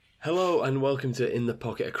Hello and welcome to In the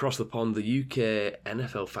Pocket Across the Pond, the UK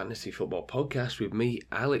NFL Fantasy Football Podcast with me,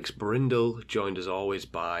 Alex Brindle, joined as always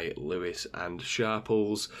by Lewis and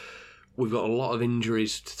Sharples. We've got a lot of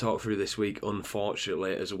injuries to talk through this week,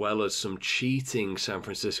 unfortunately, as well as some cheating San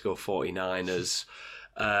Francisco 49ers.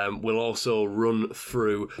 We'll also run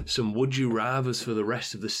through some would you rathers for the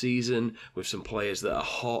rest of the season with some players that are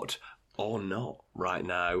hot or not right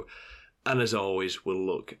now. And as always, we'll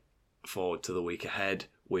look forward to the week ahead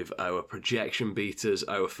with our projection beaters,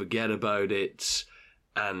 our forget about it,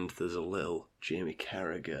 and there's a little Jamie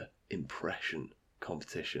Carragher impression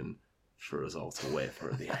competition for us all to wait for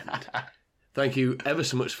at the end. Thank you ever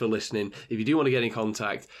so much for listening. If you do want to get in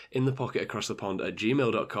contact, in the pocket across the pond at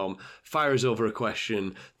gmail.com, fire us over a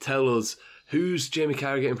question, tell us whose Jamie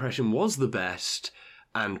Carragher impression was the best,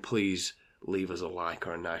 and please leave us a like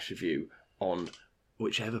or a nice review on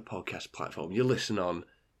whichever podcast platform you listen on.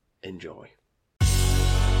 Enjoy.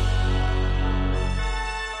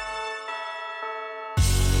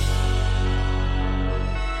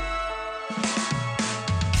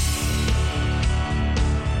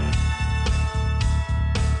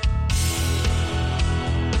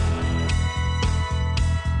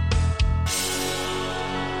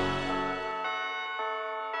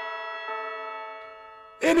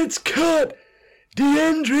 And it's cut!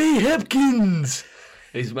 DeAndre Hopkins!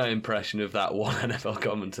 Is my impression of that one NFL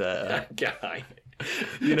commentator. Guy.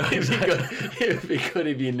 You know, it'd be good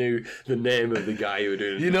if you knew the name of the guy who were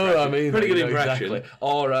doing it. You know what I mean? Pretty good impression. Exactly.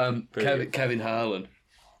 Or Kevin Harlan.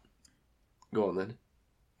 Go on then.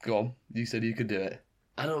 Go on. You said you could do it.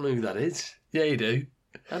 I don't know who that is. Yeah, you do.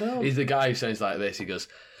 I don't. He's the guy who sounds like this. He goes,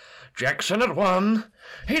 Jackson at one.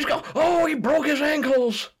 He broke his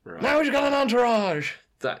ankles. Right. Now he's got an entourage.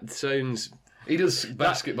 That sounds... He does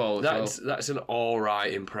basketball as well. That's an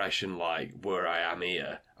alright impression, like, where I am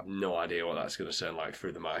here. I've no idea what that's going to sound like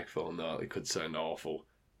through the microphone, though. It could sound awful.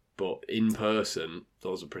 But in person,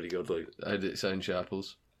 those are pretty good. Like, how did it sound,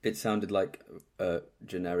 Sharples? It sounded like a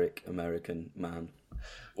generic American man.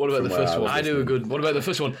 What about the first one? I do a good... What about the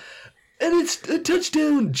first one? And it's a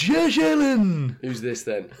touchdown, Josh Allen! Who's this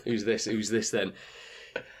then? Who's this then?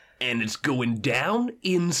 And it's going down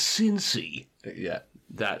in Cincy. Yeah.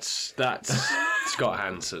 That's Scott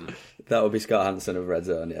Hansen. That would be Scott Hansen of Red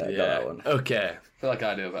Zone, yeah. I got that one. Okay. I feel like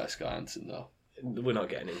I know about Scott Hansen, though. We're not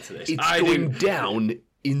getting into this. It's going down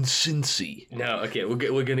in Cincy. No, okay, we're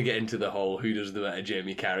going to get into the whole who does the better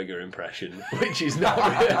Jamie Carragher impression, which is not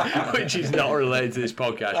related to this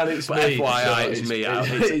podcast. And it's but me. FYI, So it's me.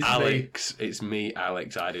 It's Alex. It's me,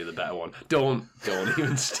 Alex. I do the better one. Don't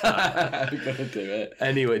even start. I'm going to do it.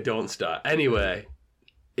 Anyway, don't start. Anyway,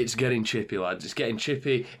 it's getting chippy, lads. It's getting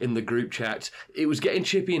chippy in the group chat. It was getting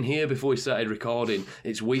chippy in here before we started recording.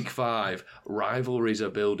 It's week 5. Rivalries are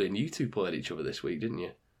building. You two played each other this week, didn't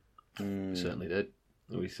you? We certainly did.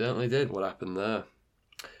 We certainly did. What happened there?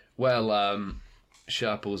 Well,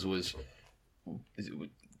 Sharples was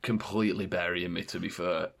completely burying me, to be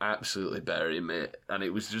fair. Absolutely burying me. And it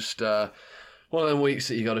was just one of them weeks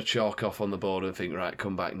that you got to chalk off on the board and think, right,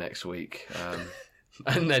 come back next week.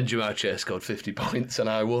 And then Jamar Chase scored 50 points and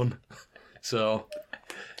I won. So,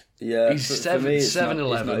 yeah, he's for me, it's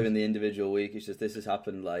 7-11. It's not even the individual week. It's just this has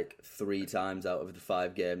happened like 3 times out of the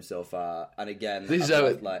 5 games so far. And again, This is how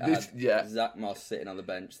it... I had Zach Moss sitting on the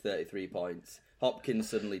bench, 33 points. Hopkins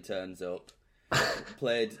suddenly turns up.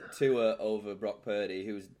 Played Tua over Brock Purdy,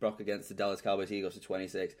 who was Brock against the Dallas Cowboys. He goes to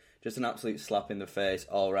 26. Just an absolute slap in the face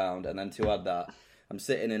all round. And then to add that, I'm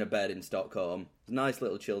sitting in a bed in Stockholm. It's a nice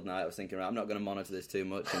little chilled night. I was thinking, right, I'm not going to monitor this too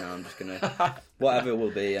much. I'm just going to, whatever it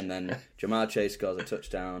will be. And then Jamar Chase scores a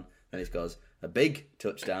touchdown. Then he scores a big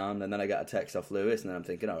touchdown. And then I get a text off Lewis. And then I'm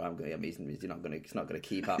thinking, oh, it's not going to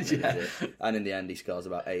keep happening, is it? And in the end, he scores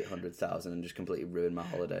about 800,000 and just completely ruined my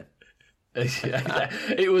holiday. Yeah.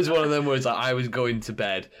 It was one of them where it's like I was going to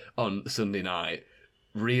bed on Sunday night,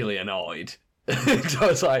 really annoyed. So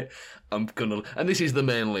it's like, I'm gonna, and this is the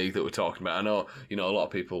main league that we're talking about. I know, a lot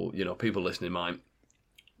of people, people listening might,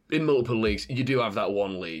 in multiple leagues, you do have that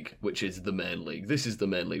one league, which is the main league. This is the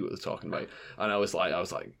main league we're talking about. And I was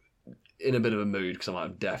like, in a bit of a mood because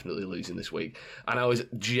I'm definitely losing this week. And I was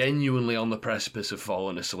genuinely on the precipice of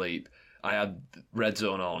falling asleep. I had Red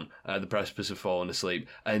Zone on, I had the precipice of falling asleep,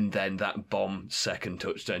 and then that bomb second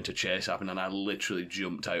touchdown to Chase happened, and I literally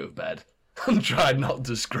jumped out of bed and tried not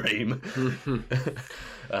to scream.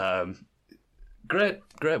 Great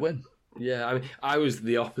win. Yeah, I mean, I was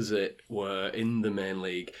the opposite. Where in the main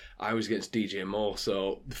league, I was against DJ Moore.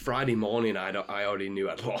 So Friday morning, I already knew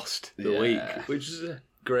I'd lost the week, which is a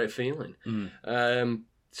great feeling.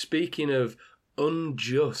 Speaking of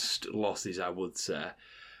unjust losses, I would say,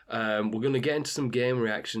 We're going to get into some game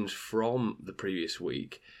reactions from the previous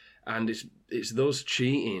week, and it's those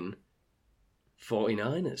cheating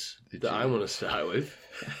 49ers that I want to start with.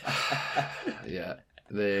 Yeah.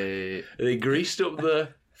 They greased up the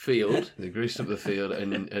field. They greased up the field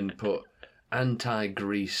and put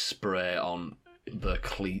anti-grease spray on the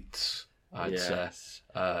cleats, I'd say.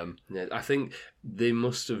 Yeah, I think they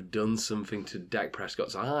must have done something to Dak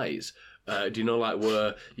Prescott's eyes. Do you know, like,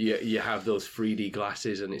 where you have those 3D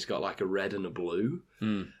glasses and it's got like a red and a blue?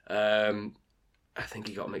 I think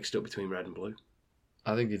he got mixed up between red and blue.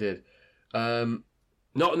 I think he did.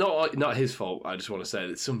 Not his fault. I just want to say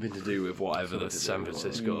that it's something to do with whatever the San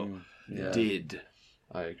Francisco did.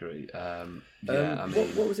 I agree.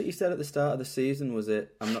 What was it you said at the start of the season? Was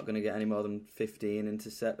it, I'm not going to get any more than 15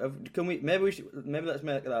 intercept? Maybe let's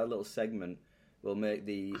make that a little segment. We'll make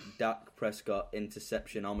the Dak Prescott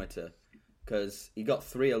interceptionometer, because he got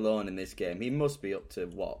 3 alone in this game. He must be up to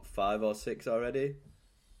 5 or 6 already.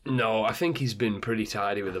 No, I think he's been pretty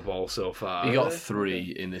tidy with the ball so far. He got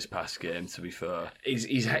 3 in this past game, to be fair.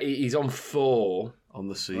 He's on 4 on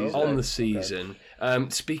the season. On the season. Okay.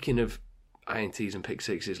 Speaking of INTs and pick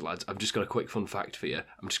sixes, lads, I've just got a quick fun fact for you.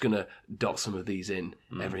 I'm just going to dot some of these in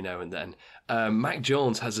every now and then. Mac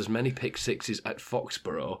Jones has as many pick sixes at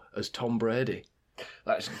Foxborough as Tom Brady.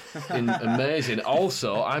 That's amazing.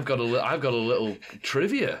 Also, I've got a little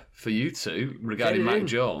trivia for you two regarding Mac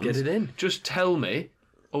Jones. Get it in. Just tell me,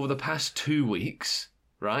 over the past 2 weeks,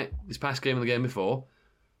 right, this past game and the game before,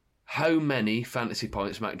 how many fantasy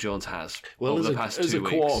points Mac Jones has over the past 2 weeks? As a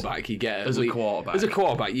quarterback, you get As a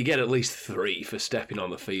quarterback, you get at least 3 for steaping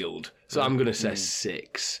on the field. So I'm going to say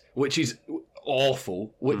 6, which is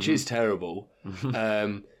awful, which is terrible.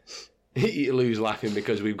 You lose laughing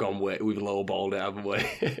because we've lowballed it, haven't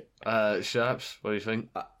we? Sharps, what do you think?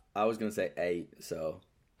 I was going to say 8, so...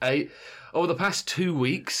 8. Over the past 2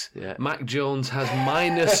 weeks, Mac Jones has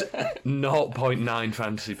minus 0.9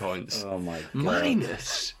 fantasy points. Oh my God.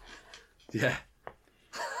 Minus? Yeah.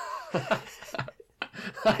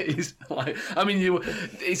 It's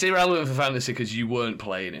irrelevant for fantasy because you weren't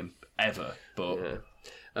playing him ever. But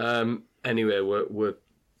anyway, we're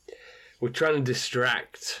trying to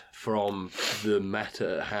distract from the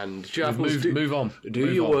meta at hand. Move on.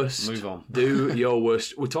 Do your worst. Move on. Do your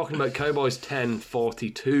worst. We're talking about Cowboys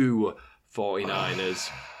 10-42 49ers.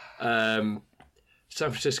 San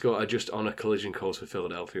Francisco are just on a collision course with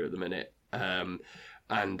Philadelphia at the minute.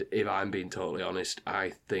 And if I'm being totally honest,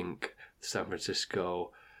 I think San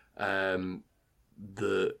Francisco, in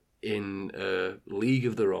a league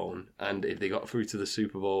of their own, and if they got through to the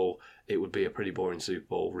Super Bowl, it would be a pretty boring Super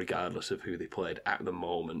Bowl, regardless of who they played at the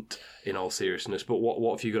moment, in all seriousness. But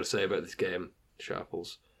what have you got to say about this game,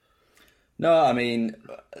 Sharples? No, I mean,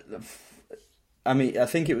 I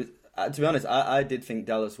think it was... to be honest, I did think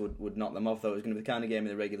Dallas would knock them off, though. It was going to be the kind of game in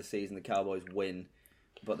the regular season the Cowboys win.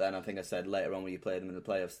 But then I think I said later on when you play them in the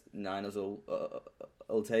playoffs, Niners will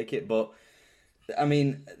take it. But, I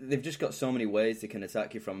mean, they've just got so many ways they can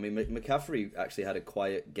attack you from. I mean, McCaffrey actually had a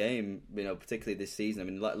quiet game, particularly this season. I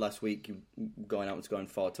mean, last week, going out and scoring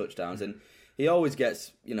 4 touchdowns. And he always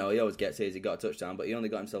gets his. He got a touchdown, but he only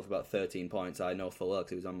got himself about 13 points. I know full well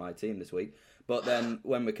because he was on my team this week. But then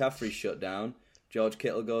when McCaffrey's shut down, George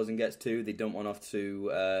Kittle goes and gets 2. They dump one off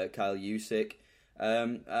to Kyle Juszczyk.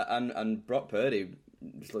 And Brock Purdy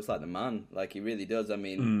just looks like the man. Like, he really does. I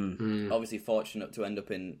mean, obviously fortunate to end up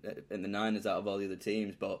in the Niners out of all the other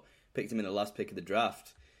teams, but picked him in the last pick of the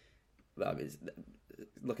draft. I mean,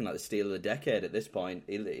 looking like the steal of the decade at this point.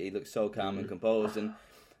 He looks so calm and composed. And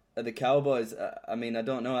the Cowboys, I mean, I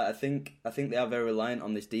don't know. I think they are very reliant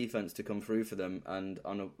on this defense to come through for them. And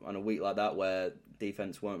on a week like that where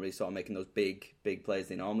defense weren't really sort of making those big plays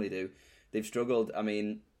they normally do, they've struggled. I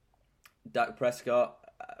mean, Dak Prescott,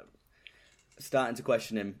 starting to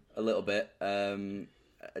question him a little bit. I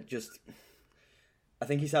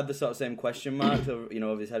think he's had the sort of same question marks over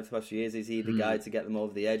his head for the past few years. Is he the guy to get them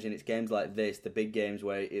over the edge? And it's games like this, the big games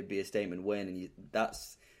where it'd be a statement win, and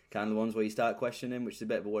that's kind of the ones where you start questioning him, which is a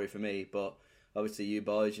bit of a worry for me. But obviously, you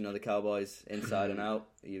boys, the Cowboys inside and out.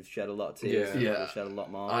 You've shed a lot of tears. Yeah. You've shed a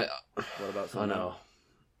lot more. What about someone? I know.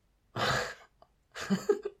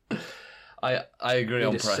 I agree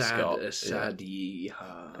on Prescott.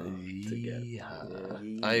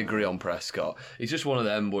 I agree on Prescott. He's just one of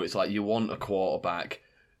them where it's like you want a quarterback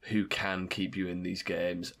who can keep you in these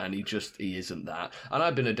games, and he isn't that. And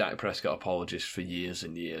I've been a Dak Prescott apologist for years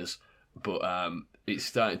and years, but it's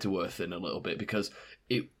starting to wear thin a little bit because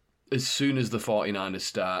as soon as the 49ers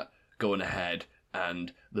start going ahead,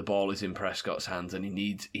 and the ball is in Prescott's hands, and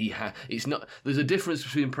it's not. There's a difference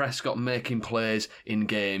between Prescott making plays in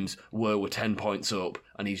games where we're 10 points up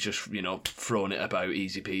and he's just throwing it about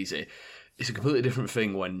easy peasy. It's a completely different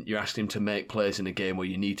thing when you're asking him to make plays in a game where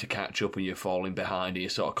you need to catch up and you're falling behind and you're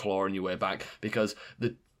sort of clawing your way back, because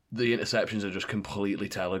the interceptions are just completely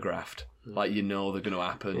telegraphed. Like, they're going to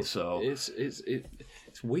happen. It's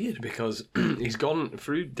weird because he's gone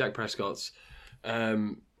through Dak Prescott's,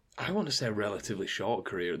 I want to say, relatively short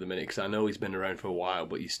career at the minute, because I know he's been around for a while,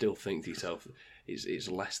 but you still think to yourself, it's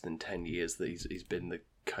less than 10 years that he's been the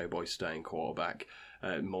Cowboys starting quarterback,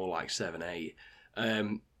 more like 7, 8.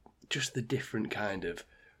 Just the different kind of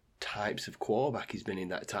types of quarterback he's been in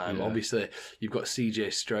that time. Yeah. Obviously, you've got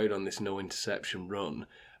CJ Stroud on this no interception run.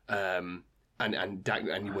 And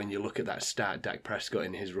when you look at that stat, Dak Prescott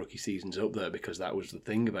in his rookie season's up there, because that was the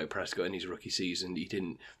thing about Prescott in his rookie season. He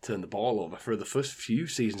didn't turn the ball over for the first few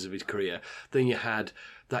seasons of his career. Then you had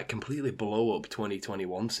that completely blow-up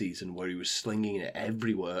 2021 season where he was slinging it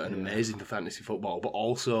everywhere and amazing for fantasy football. But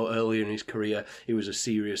also earlier in his career, he was a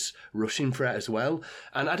serious rushing threat as well.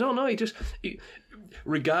 And I don't know,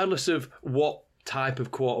 regardless of what type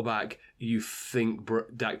of quarterback you think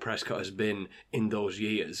Dak Prescott has been in those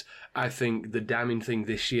years, I think the damning thing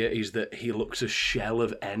this year is that he looks a shell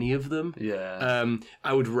of any of them. Yeah.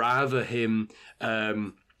 I would rather him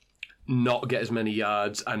not get as many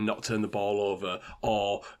yards and not turn the ball over,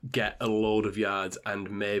 or get a load of yards and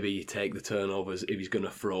maybe take the turnovers if he's going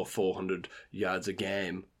to throw 400 yards a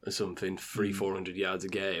game or something, 400 yards a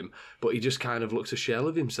game. But he just kind of looks a shell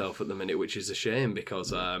of himself at the minute, which is a shame,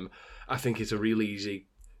 because I think he's a really easy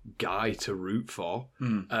guy to root for,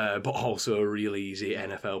 but also a really easy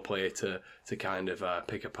NFL player to kind of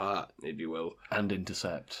pick apart, if you will. And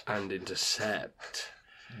intercept.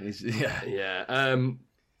 Yeah.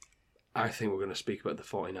 I think we're going to speak about the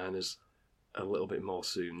 49ers a little bit more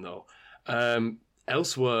soon, though.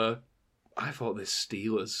 Elsewhere, I thought this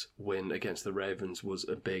Steelers win against the Ravens was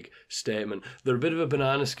a big statement. They're a bit of a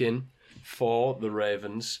banana skin for the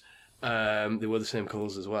Ravens. They were the same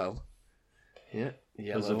colours as well. Yeah.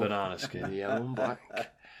 Yellow, as a banana skin. Yellow and black.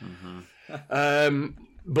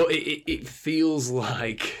 But it feels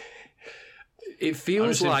like... I'm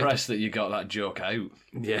just impressed that you got that joke out.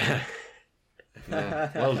 Yeah.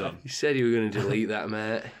 Well done. You said you were going to delete that,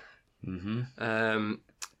 mate.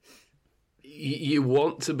 You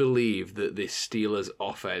want to believe that this Steelers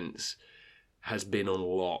offense has been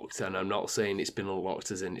unlocked, and I'm not saying it's been unlocked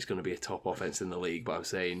as in it's going to be a top offense in the league, but I'm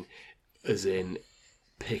saying as in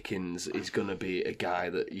Pickens is going to be a guy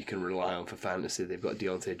that you can rely on for fantasy. They've got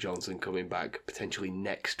Deontay Johnson coming back potentially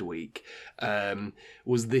next week.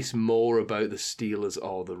 Was this more about the Steelers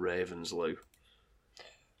or the Ravens, Lou?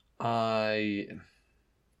 I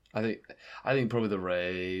think probably the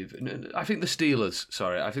Ravens. I think the Steelers.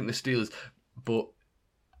 Sorry, I think the Steelers, but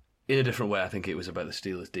in a different way. I think it was about the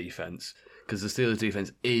Steelers' defense, because the Steelers'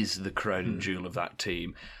 defense is the crown jewel of that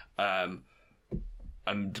team.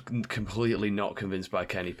 I'm completely not convinced by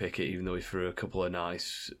Kenny Pickett, even though he threw a couple of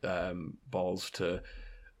nice balls to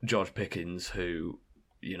George Pickens, who,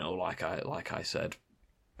 like I said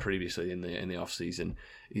previously in the off season,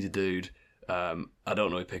 he's a dude. I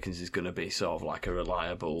don't know if Pickens is going to be sort of like a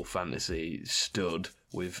reliable fantasy stud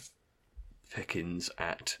with Pickens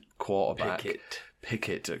at quarterback.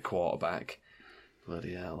 Pickett at quarterback.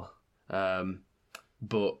 Bloody hell.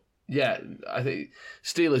 But yeah, I think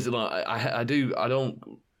Steelers. I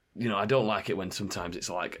don't like it when sometimes it's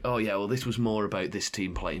like, oh yeah, well this was more about this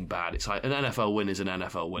team playing bad. It's like an NFL win is an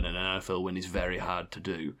NFL win, and an NFL win is very hard to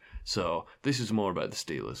do. So this is more about the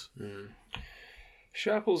Steelers.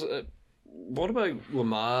 Sharples. What about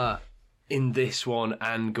Lamar in this one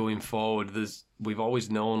and going forward? We've always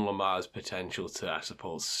known Lamar's potential to, I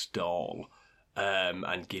suppose, stall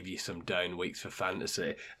and give you some down weeks for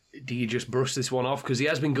fantasy. Do you just brush this one off? Because he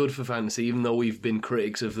has been good for fantasy, even though we've been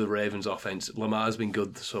critics of the Ravens' offense. Lamar's been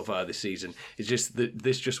good so far this season. Is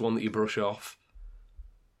this just one that you brush off?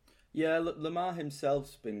 Yeah, Lamar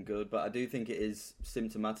himself's been good, but I do think it is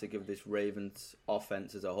symptomatic of this Ravens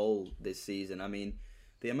offense as a whole this season. I mean,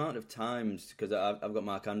 the amount of times, because I've got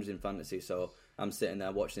Mark Andrews in fantasy, so I'm sitting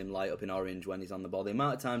there watching him light up in orange when he's on the ball. The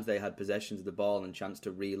amount of times they had possessions of the ball and chance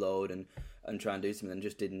to reload and try and do something and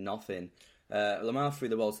just did nothing. Lamar threw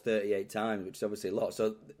the balls 38 times, which is obviously a lot.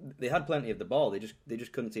 So they had plenty of the ball. They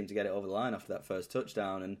just couldn't seem to get it over the line after that first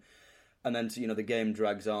touchdown. And then the game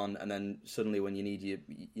drags on, and then suddenly when you need your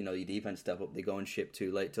defense step up, they go and ship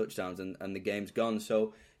 2 late touchdowns, and the game's gone.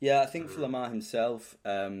 So yeah, I think for Lamar himself,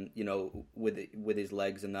 with his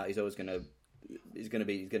legs and that, he's gonna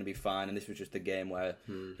be fine. And this was just a game where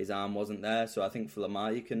his arm wasn't there. So I think for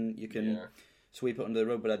Lamar, you can sweep it under the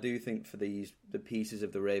rug. But I do think for the pieces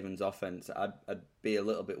of the Ravens' offense, I'd be a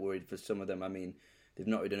little bit worried for some of them. I mean, they've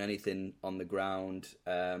not really done anything on the ground.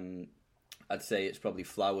 I'd say it's probably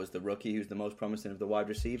Flowers, the rookie, who's the most promising of the wide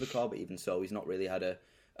receiver core, but even so, he's not really had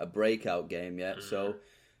a breakout game yet. So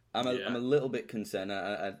I'm a little bit concerned.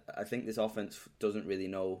 I think this offense doesn't really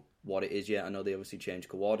know what it is yet. I know they obviously changed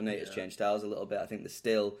coordinators, changed styles a little bit. I think they're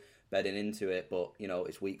still bedding into it, but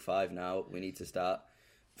it's week 5 now. We need to start,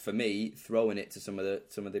 for me, throwing it to some of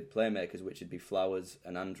the playmakers, which would be Flowers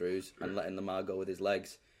and Andrews, and letting Lamar go with his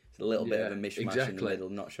legs. It's a little bit of a mishmash in the middle.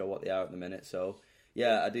 Not sure what they are at the minute. So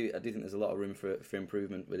yeah, I do think there's a lot of room for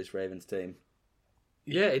improvement with this Ravens team.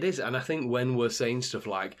 Yeah, it is, and I think when we're saying stuff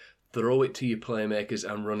like throw it to your playmakers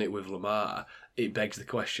and run it with Lamar, it begs the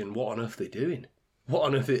question: what on earth are they doing? What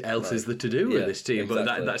on earth else is there to do with this team? Exactly.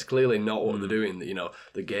 But that's clearly not what they're doing.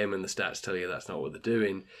 The game and the stats tell you that's not what they're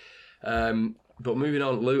doing. But moving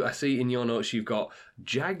on, Lou, I see in your notes you've got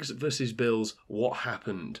Jags versus Bills. What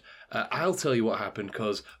happened? I'll tell you what happened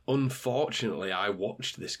because, unfortunately, I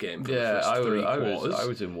watched this game for the first 3 quarters. I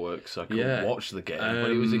was in work, so I couldn't watch the game. But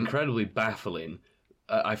it was incredibly baffling.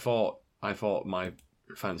 I thought my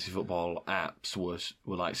fantasy football apps were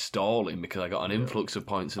like stalling because I got an influx of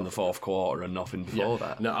points in the fourth quarter and nothing before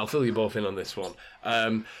that. No, I'll fill you both in on this one.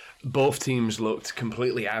 Both teams looked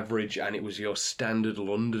completely average, and it was your standard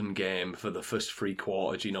London game for the first 3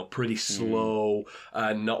 quarters. Pretty slow,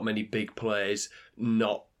 not many big plays,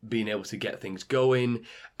 not being able to get things going,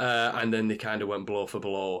 and then they kind of went blow for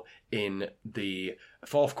blow in the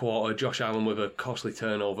fourth quarter. Josh Allen with a costly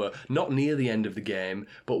turnover, not near the end of the game,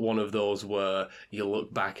 but one of those where you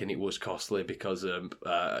look back and it was costly because of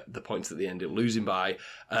the points at the end it losing by.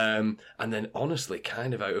 And then, honestly,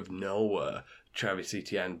 kind of out of nowhere, Travis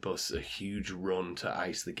Etienne busts a huge run to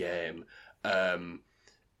ice the game. That's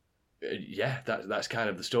kind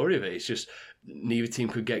of the story of it. It's just neither team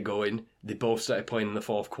could get going. They both started playing in the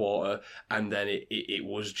fourth quarter, and then it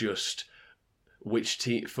was just which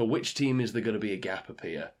team is there going to be a gap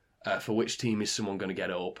appear? For which team is someone going to get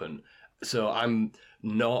open? So I'm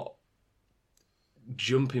not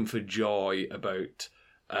jumping for joy about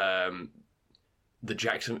the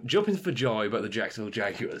Jacksonville Jaguars.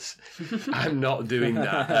 I'm not doing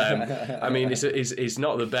that. I mean, it's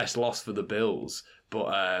not the best loss for the Bills, but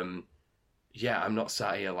I'm not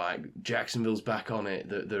sat here like Jacksonville's back on it.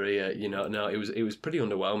 They're here, No, it was pretty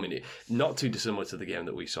underwhelming. Not too dissimilar to the game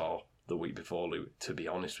that we saw the week before, Lou, to be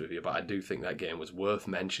honest with you. But I do think that game was worth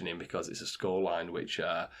mentioning because it's a scoreline which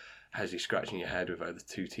has you scratching your head with how the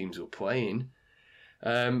two teams were playing.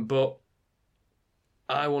 But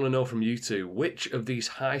I want to know from you two, which of these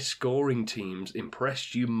high-scoring teams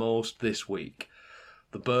impressed you most this week?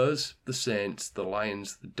 The Bears, the Saints, the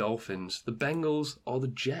Lions, the Dolphins, the Bengals, or the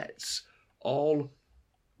Jets? All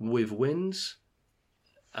with wins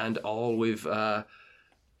and all with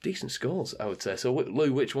decent scores, I would say. So,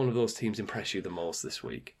 Lou, which one of those teams impressed you the most this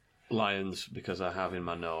week? Lions, because I have in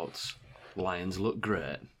my notes, Lions look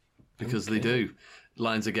great. Because they do.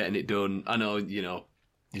 Lions are getting it done. I know, you're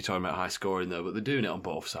talking about high scoring there, but they're doing it on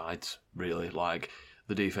both sides, really. Like,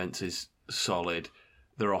 the defense is solid,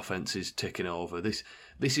 their offense is ticking over. This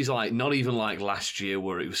is like not even like last year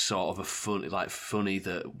where it was sort of funny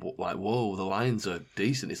that like, whoa, the Lions are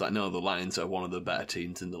decent. It's like, no, the Lions are one of the better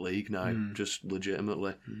teams in the league now, just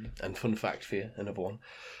legitimately. And fun fact for you, another one: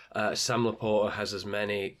 Sam Laporta has as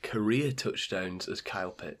many career touchdowns as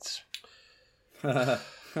Kyle Pitts. What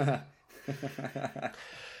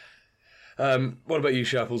about you,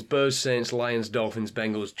 Sharples? Bears, Saints, Lions, Dolphins,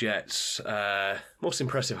 Bengals, Jets. Most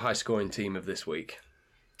impressive high-scoring team of this week?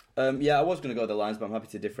 I was going to go with the Lions, but I'm happy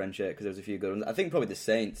to differentiate because there was a few good ones. I think probably the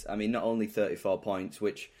Saints. I mean, not only 34 points,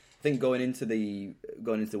 which I think going into the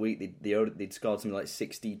week they'd scored something like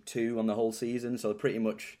 62 on the whole season, so they pretty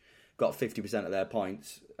much got 50% of their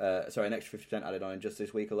points. An extra 50% added on in just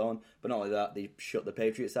this week alone. But not only that, they shut the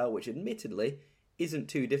Patriots out, which admittedly isn't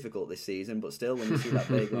too difficult this season, but still, when you see that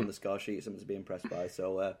bagel on the score sheet, it's something to be impressed by.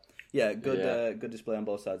 So, good display on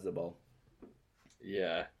both sides of the ball.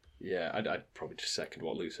 Yeah, I'd probably just second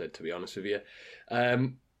what Lou said, to be honest with you.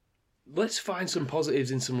 Let's find some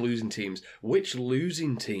positives in some losing teams. Which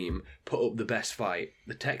losing team put up the best fight?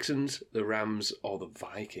 The Texans, the Rams, or the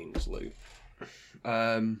Vikings, Lou?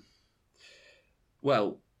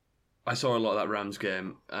 Well, I saw a lot of that Rams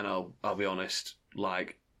game, and I'll be honest,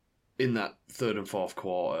 like, in that third and fourth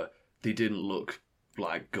quarter, they didn't look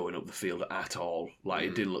like going up the field at all. Like,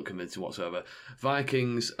 it didn't look convincing whatsoever.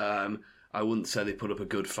 Vikings, I wouldn't say they put up a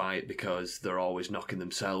good fight because they're always knocking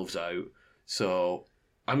themselves out. So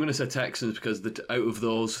I'm going to say Texans because out of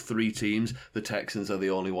those three teams, the Texans are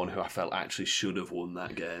the only one who I felt actually should have won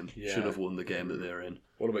that game. Yeah. Should have won the game that they're in.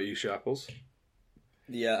 What about you, Sharples?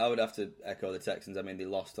 Yeah, I would have to echo the Texans. I mean, they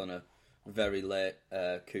lost on a very late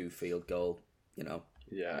coup field goal.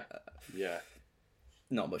 Yeah.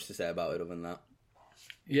 Not much to say about it other than that.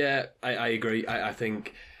 Yeah, I agree. I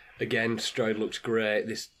think, again, Stroud looks great.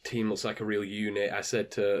 This team looks like a real unit. I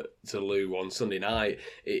said to Lou on Sunday night,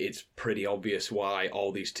 it's pretty obvious why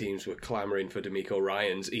all these teams were clamouring for D'Amico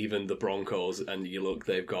Ryans, even the Broncos. And you look,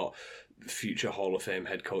 they've got future Hall of Fame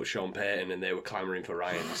head coach Sean Payton, and they were clamouring for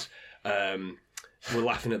Ryans. We're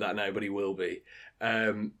laughing at that now, but he will be.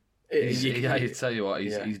 I tell you what,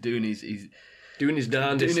 he's doing his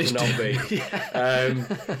darndest to not be.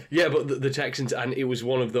 But the Texans, and it was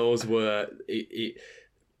one of those where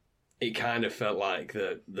it kind of felt like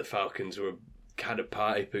the Falcons were kind of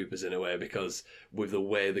party poopers in a way, because with the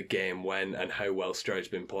way the game went and how well Stroud's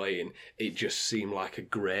been playing, it just seemed like a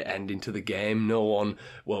great ending to the game. No one,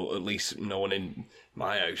 well, at least no one in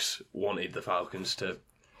my house wanted the Falcons to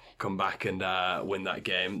come back and win that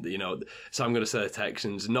game, So I'm going to say the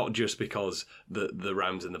Texans, not just because the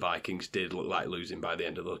Rams and the Vikings did look like losing by the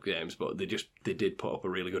end of those games, but they did put up a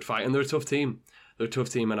really good fight, and they're a tough team.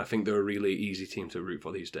 And I think they're a really easy team to root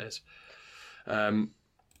for these days.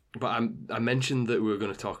 But I mentioned that we were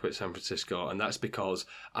going to talk about San Francisco, and that's because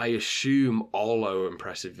I assume all our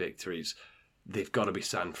impressive victories, they've got to be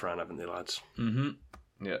San Fran, haven't they, lads? Mm-hmm.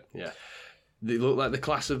 Yeah. They look like the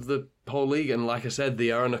class of the whole league, and like I said,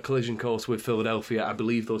 they are on a collision course with Philadelphia. I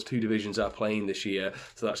believe those two divisions are playing this year,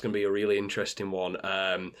 so that's going to be a really interesting one.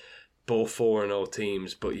 Both 4-0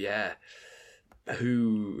 teams, but yeah,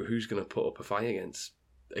 who's going to put up a fight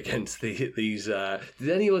against these? Did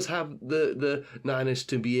any of us have the Niners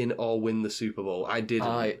to be in or win the Super Bowl? I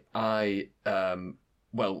didn't.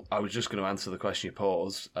 Well, I was just going to answer the question you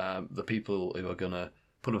posed. The people who are going to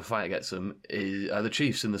put up a fight against them are the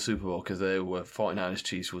Chiefs in the Super Bowl, because they were 49ers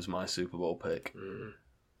Chiefs was my Super Bowl pick.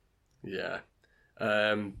 Yeah.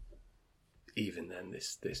 Even then,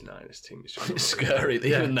 this Niners team is just scary.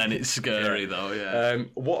 Even then, it's scary though. Yeah.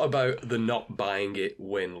 What about the not buying it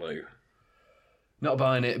win, Lou? Not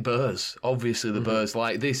buying it, Bears. Obviously, the Bears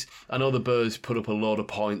like this. I know the Bears put up a load of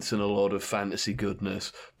points and a load of fantasy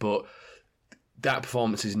goodness, but that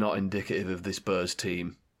performance is not indicative of this Bears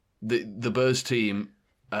team. The Bears team,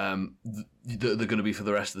 that they're going to be for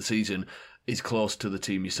the rest of the season, is close to the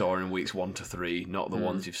team you saw in weeks 1 to 3, not the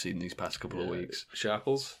ones you've seen these past couple of weeks.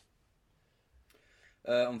 Sharples?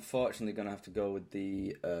 Unfortunately, going to have to go with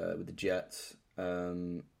the Jets.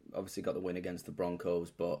 Obviously, got the win against the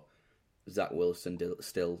Broncos, but Zach Wilson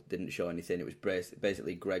still didn't show anything. It was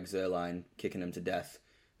basically Greg Zuerlein kicking him to death,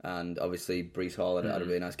 and obviously Breece Hall had a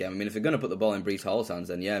really nice game. I mean, if they're going to put the ball in Breece Hall's hands,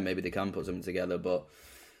 then yeah, maybe they can put something together. But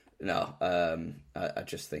no, I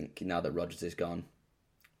just think now that Rodgers is gone,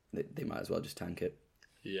 they might as well just tank it.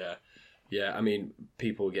 Yeah. I mean,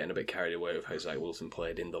 people were getting a bit carried away with how Zach Wilson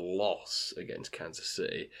played in the loss against Kansas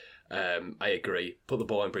City. I agree. Put the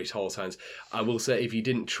ball in Breece Hall's hands. I will say, if you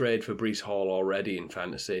didn't trade for Breece Hall already in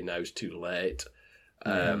fantasy, now it's too late.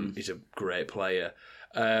 He's a great player.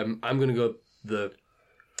 I'm going to go the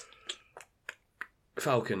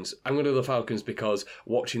Falcons. I'm going to go the Falcons because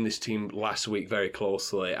watching this team last week very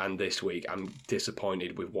closely and this week, I'm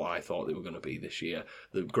disappointed with what I thought they were going to be this year.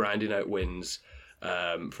 They're grinding out wins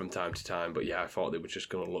from time to time, but yeah, I thought they were just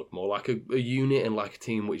going to look more like a unit and like a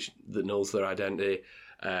team that knows their identity.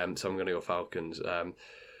 So I'm going to go Falcons.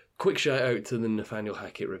 Quick shout out to the Nathaniel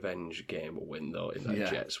Hackett revenge game win, though, in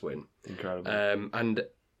that Jets win. Incredible. And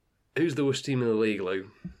who's the worst team in the league, Lou?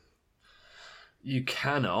 You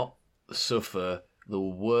cannot suffer the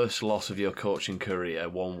worst loss of your coaching career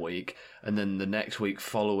 1 week and then the next week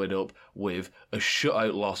follow it up with a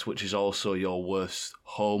shutout loss, which is also your worst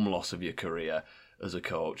home loss of your career as a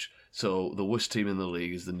coach. So the worst team in the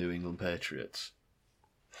league is the New England Patriots.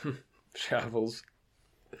 Shavels.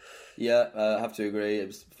 Yeah, I have to agree. It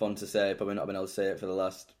was fun to say. Probably not been able to say it for the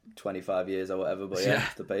last 25 years or whatever, but yeah,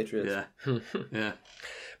 it's the Patriots. Yeah.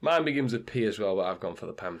 Mine begins with P as well, but I've gone for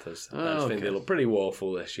the Panthers. I just think they look pretty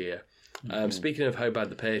woeful this year. Speaking of how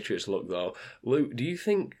bad the Patriots look, though, Luke, do you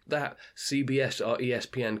think that CBS or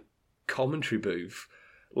ESPN commentary booth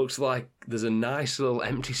looks like there's a nice little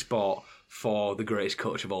empty spot for the greatest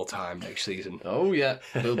coach of all time next season? Oh, yeah.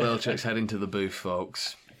 Bill Belichick's heading to the booth,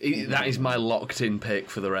 folks. That is my locked-in pick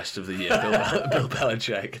for the rest of the year. Bill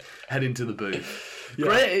Belichick heading to the booth. Yeah.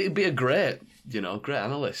 Great. It'd be a great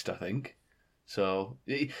analyst, I think. So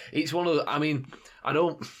it's one of the. I mean, I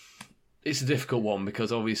don't. It's a difficult one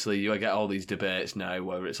because obviously you get all these debates now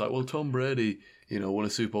where it's like, well, Tom Brady, won a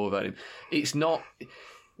Super Bowl without him. It's not.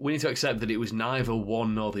 we need to accept that it was neither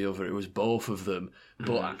one nor the other. It was both of them.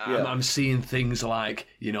 But I'm seeing things like,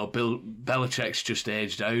 Belichick's just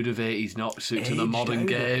aged out of it. He's not suited to the modern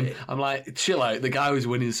game. I'm like, chill out. The guy was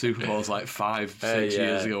winning Super Bowls like 5-6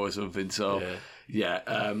 years ago or something. So, You're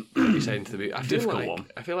saying to the difficult one.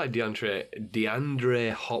 I feel like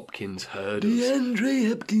DeAndre Hopkins heard us. DeAndre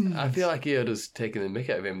Hopkins. I feel like he heard us taking the mick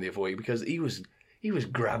out of him the other week because he was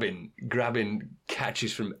grabbing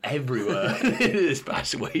catches from everywhere this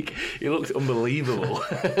past week. He looked unbelievable.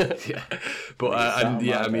 But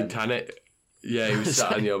Tanner, he was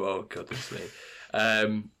sat on your. Oh goodness me.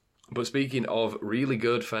 But speaking of really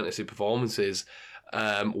good fantasy performances,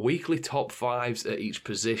 weekly top fives at each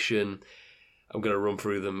position. I'm going to run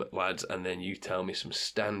through them, lads, and then you tell me some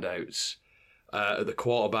standouts. At the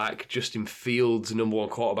quarterback, Justin Fields, number one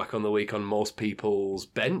quarterback on the week on most people's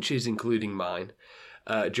benches, including mine.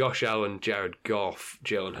 Josh Allen, Jared Goff,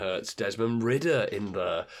 Jalen Hurts, Desmond Ridder in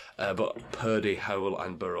there, but Purdy, Howell,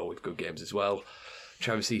 and Burrow with good games as well.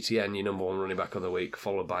 Travis Etienne, your number one running back on the week,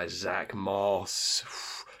 followed by Zach Moss.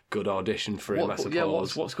 Good audition for him, I suppose. Yeah,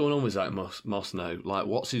 what's going on with Zach Moss now? Like,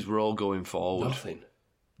 what's his role going forward? Nothing.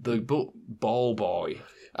 The ball boy.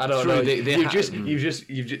 I don't know. You've just.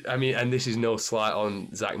 I mean, and this is no slight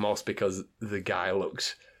on Zach Moss because the guy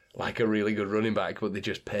looks like a really good running back, but they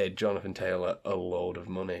just paid Jonathan Taylor a load of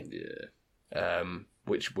money. Yeah.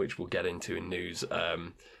 Which we'll get into in news.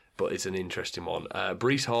 But it's an interesting one.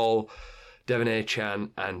 Breece Hall, Devin A. Chan,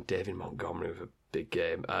 and David Montgomery with a big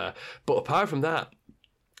game. But apart from that,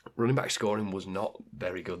 running back scoring was not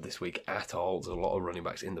very good this week at all. There's a lot of running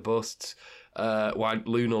backs in the busts.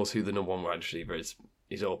 Lou knows who the number one wide receiver is.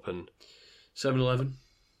 He's open. 7-11.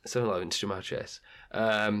 7-11 to Jamar Chase.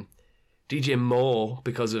 DJ Moore,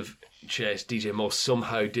 because of Chase, DJ Moore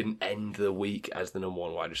somehow didn't end the week as the number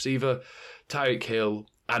one wide receiver. Tyreek Hill,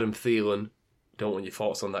 Adam Thielen. Don't want your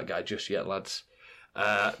thoughts on that guy just yet, lads.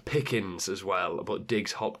 Pickens as well, but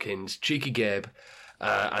Diggs, Hopkins, Cheeky Gabe,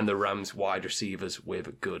 and the Rams wide receivers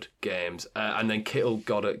with good games. And then Kittle,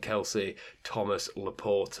 Goddard, Kelsey, Thomas,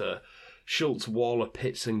 Laporta, Schultz, Waller,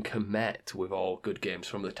 Pitts, and Komet with all good games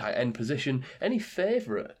from the tight end position. Any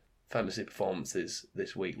favourite fantasy performances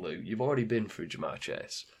this week, Lou? You've already been through Jamar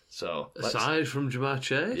Chase. So aside from Jamar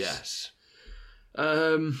Chase? Yes.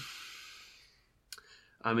 I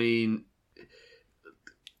mean,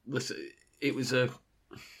 listen, it was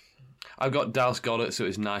I've got Dallas Goedert, so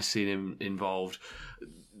it's nice seeing him involved.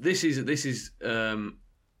 This is a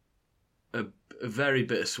very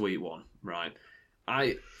bittersweet one, right?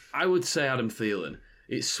 I would say Adam Thielen.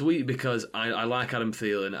 It's sweet because I like Adam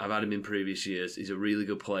Thielen. I've had him in previous years. He's a really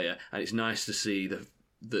good player, and it's nice to see that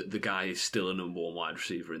the guy is still a number one wide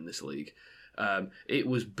receiver in this league. It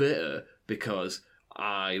was bitter because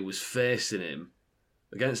I was facing him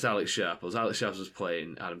against Alex Sharples. Alex Sharples was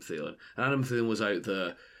playing Adam Thielen, and Adam Thielen was out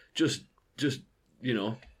there just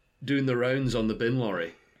doing the rounds on the bin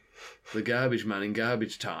lorry, the garbage man in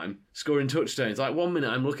garbage time, scoring touchdowns. Like 1 minute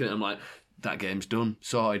I'm looking at him like, that game's done,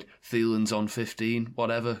 sorted, Thielen's on 15,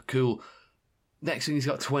 whatever, cool. Next thing he's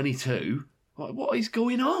got 22. What is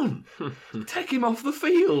going on? Take him off the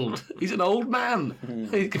field. He's an old man.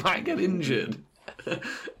 He might get injured.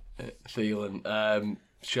 Thielen.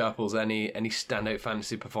 Sharples, any standout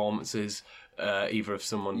fantasy performances, either of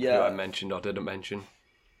someone who I mentioned or didn't mention?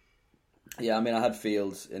 Yeah, I mean, I had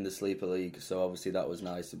Fields in the Sleeper League, so obviously that was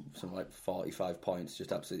nice. Something like 45 points,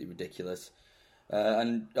 just absolutely ridiculous.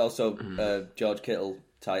 And also George Kittle,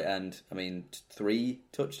 tight end. I mean, 3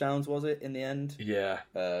 touchdowns, was it, in the end? Yeah.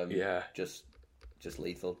 Just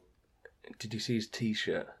lethal. Did you see his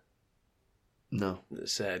T-shirt? No. That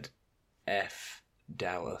said, F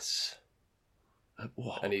Dallas.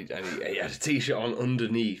 What? And he had a T-shirt on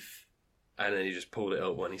underneath, and then he just pulled it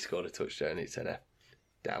up when he scored a touchdown. It said F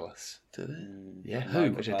Dallas. Did it? Yeah.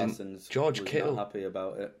 Who? Which I didn't. George was Kittle. Not happy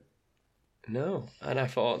about it. No, and I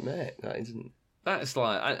thought, mate, that isn't. That's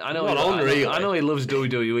like I know. I know he loves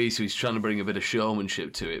WWE, so he's trying to bring a bit of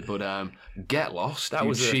showmanship to it. But get lost. That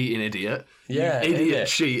was cheating idiot. Yeah, you idiot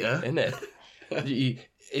cheater, isn't it?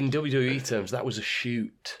 In WWE terms, that was a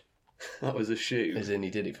shoot. That was a shoot. As in, he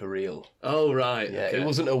did it for real. Oh right. Yeah, okay. It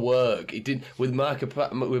wasn't a work. It did with Micah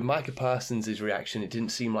Parsons' reaction. It didn't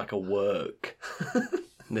seem like a work.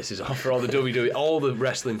 This is for all the WWE, all the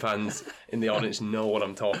wrestling fans in the audience know what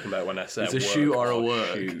I'm talking about when I say it's a work shoot or a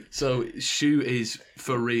work. Shoot. So shoot is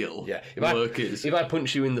for real. Yeah. If I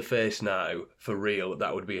punch you in the face now for real,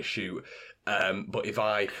 that would be a shoot. But if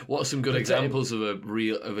I what's some good examples of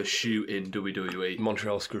a shoot in WWE?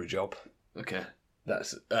 Montreal Screwjob. Okay.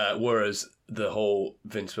 That's whereas the whole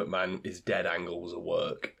Vince McMahon is dead angle was a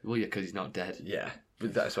work. Well, yeah, because he's not dead. Yeah,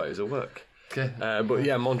 but that's why it was a work. Okay. But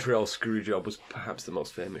yeah, Montreal Screwjob was perhaps the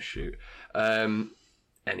most famous shoot.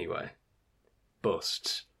 Anyway,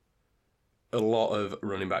 busts. A lot of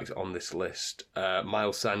running backs on this list.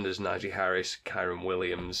 Miles Sanders, Najee Harris, Kyron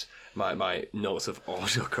Williams. My notes have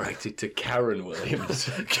also corrected to Karen Williams.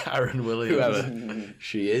 Karen Williams. Whoever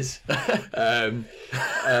she is.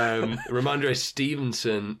 Ramondre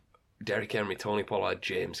Stevenson, Derrick Henry, Tony Pollard,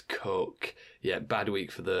 James Cook. Yeah, bad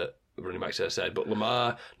week for the running backs, as I said. But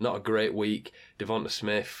Lamar, not a great week. Devonta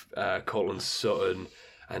Smith, Cortland Sutton,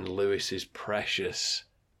 and Lewis's precious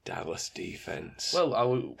Dallas defense. Well,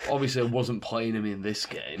 obviously I wasn't playing him in this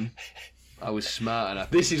game. I was smart enough.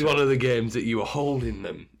 This is one of the games that you were holding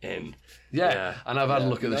them in. Yeah, and I've had a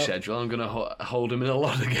look at the schedule. I'm going to hold him in a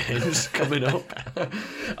lot of games coming up.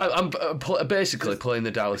 I'm basically playing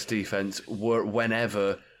the Dallas defense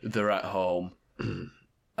whenever they're at home.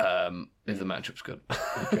 If the matchup's good.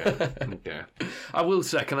 Okay. I will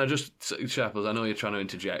say, can I just, Sharples, I know you're trying to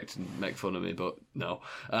interject and make fun of me, but no.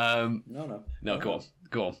 No, go on.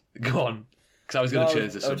 Because I was going to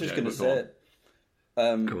change the subject. I was just going to say it.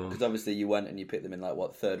 Because obviously you went and you picked them in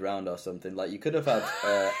third round or something. Like you could have had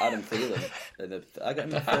Adam Thielen. I got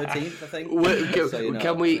him in 13th, I think.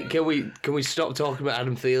 Can we stop talking about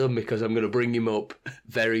Adam Thielen, because I'm going to bring him up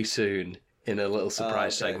very soon in a little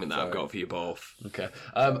surprise segment that I've got for you both. Okay.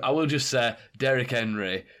 I will just say, Derrick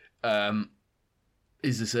Henry,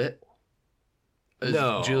 is this it? As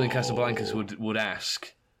No. Julian Casablancas would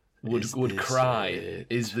ask, would cry, it?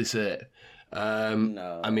 is this it?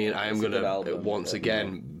 No. I mean, I am It's a going good to album, once but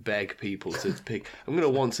again beg people to pick. I'm going to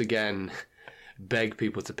once again beg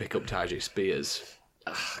people to pick up Tajik Spears.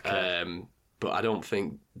 But I don't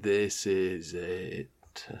think this is it.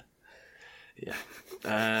 Yeah.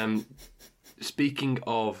 Speaking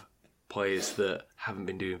of players that haven't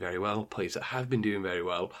been doing very well, players that have been doing very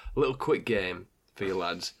well, a little quick game for you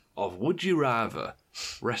lads of Would You Rather,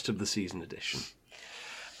 rest of the season edition.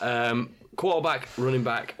 Quarterback, running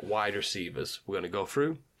back, wide receivers. We're going to go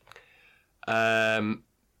through. I've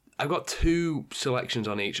got 2 selections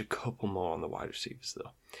on each, a couple more on the wide receivers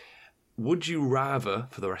though. Would you rather,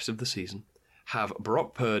 for the rest of the season, have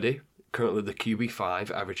Brock Purdy, currently the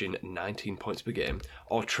QB5, averaging 19 points per game,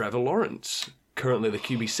 or Trevor Lawrence, currently the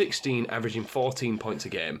QB16, averaging 14 points a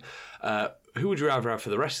game? Who would you rather have for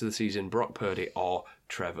the rest of the season, Brock Purdy or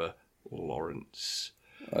Trevor Lawrence?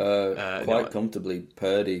 Quite comfortably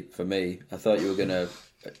Purdy for me. I thought you were gonna,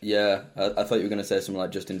 I thought you were gonna say something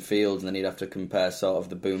like Justin Fields, and then you'd have to compare sort of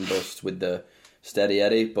the boom bust with the steady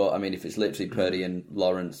Eddie. But I mean, if it's literally Purdy and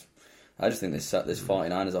Lawrence, I just think this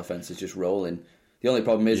 49ers offense is just rolling. The only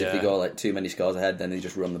problem is if they go like too many scores ahead, then they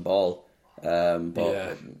just run the ball.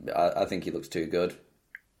 I think he looks too good.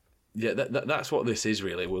 Yeah, that's what this is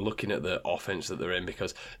really. We're looking at the offense that they're in,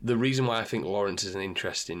 because the reason why I think Lawrence is an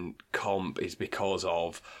interesting comp is because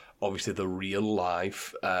of obviously the real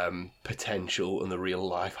life potential and the real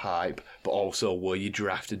life hype, but also where you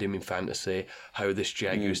drafted him in fantasy, how this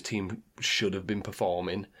Jaguars team should have been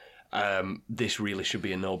performing. This really should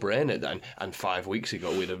be a no-brainer then. And 5 weeks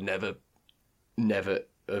ago, we'd have never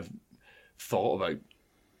have thought about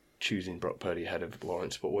choosing Brock Purdy ahead of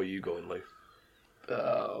Lawrence. But where are you going, Lou?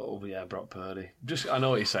 Oh, yeah, Brock Purdy. I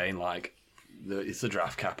know what you're saying, like, it's the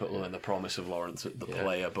draft capital and the promise of Lawrence, the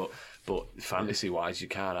player, but fantasy-wise, you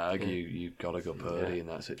can't argue. You've got to go Purdy in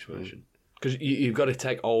that situation. Because you've got to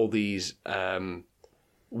take all these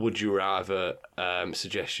would you rather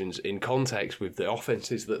suggestions in context with the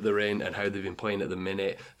offenses that they're in and how they've been playing at the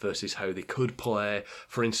minute versus how they could play.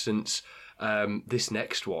 For instance, this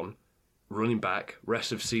next one, running back,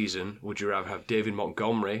 rest of season, would you rather have David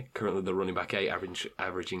Montgomery, currently the running back 8,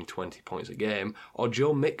 averaging 20 points a game, or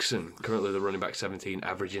Joe Mixon, currently the running back 17,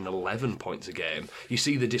 averaging 11 points a game? You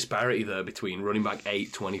see the disparity there between running back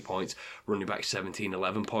 8, 20 points, running back 17,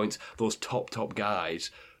 11 points. Those top guys,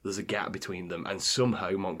 there's a gap between them, and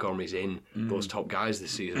somehow Montgomery's in those top guys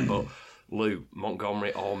this season. But Lou,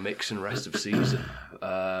 Montgomery or Mixon rest of season?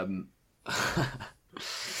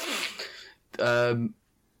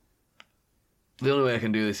 The only way I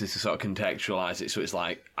can do this is to sort of contextualise it. So it's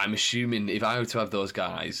like, I'm assuming if I were to have those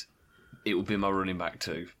guys, it would be my running back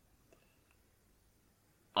 2.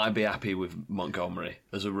 I'd be happy with Montgomery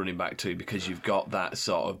as a running back 2 because you've got that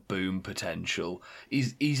sort of boom potential.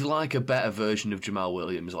 He's like a better version of Jamal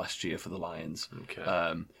Williams last year for the Lions.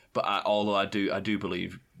 Okay. But although I do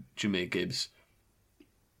believe Jahmyr Gibbs,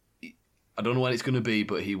 I don't know when it's going to be,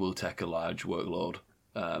 but he will take a large workload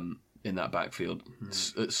in that backfield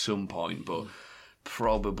at some point. But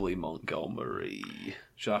probably Montgomery.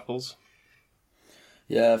 Sharples?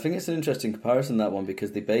 Yeah, I think it's an interesting comparison, that one,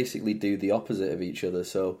 because they basically do the opposite of each other.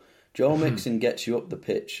 So Joe Mixon gets you up the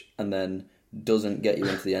pitch, and then doesn't get you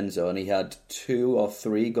into the end zone. He had 2 or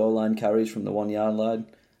 3 goal line carries from the 1 yard line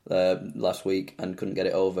last week and couldn't get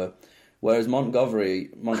it over. Whereas Montgomery,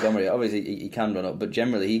 obviously he can run up, but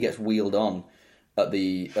generally he gets wheeled on at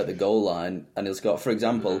the goal line and he'll score. For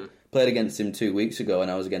example, played against him 2 weeks ago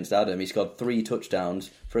and I was against Adam. He scored 3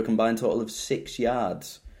 touchdowns for a combined total of 6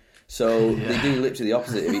 yards. So they do literally the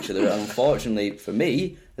opposite of each other. And unfortunately for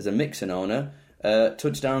me, as a Mixon owner,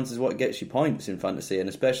 touchdowns is what gets you points in fantasy, and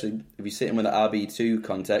especially if you're sitting with an RB2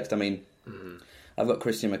 context. I mean, I've got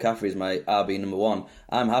Christian McCaffrey as my RB number 1.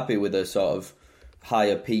 I'm happy with a sort of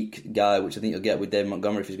higher peak guy, which I think you'll get with Dave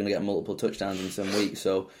Montgomery if he's going to get multiple touchdowns in some weeks.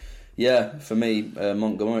 So, yeah, for me,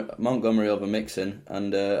 Montgomery over Mixon,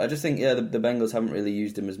 and I just think the Bengals haven't really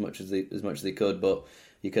used him as much as they could, but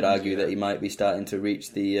you could argue that he might be starting to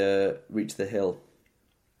reach the hill.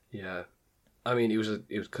 Yeah. I mean, it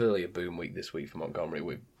was clearly a boom week this week for Montgomery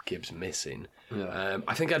with Gibbs missing. Yeah.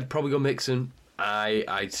 I think I'd probably go Mixon.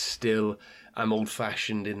 I'm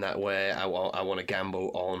old-fashioned in that way. I want to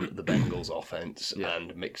gamble on the Bengals offense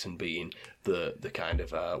and Mixon being the kind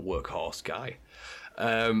of workhorse guy.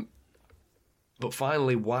 But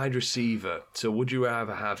finally, wide receiver. So would you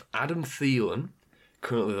rather have Adam Thielen,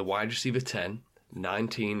 currently the wide receiver 10,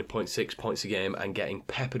 19.6 points a game and getting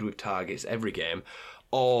peppered with targets every game,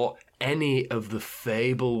 or any of the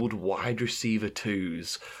fabled wide receiver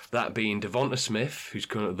 2s, that being Devonta Smith, who's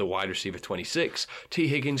currently the wide receiver 26, T.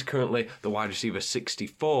 Higgins currently the wide receiver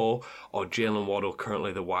 64, or Jalen Waddle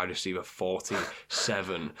currently the wide receiver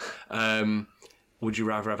 47. Would you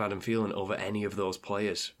rather have Adam Thielen over any of those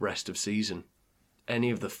players rest of season? Any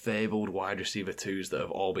of the fabled wide receiver 2s that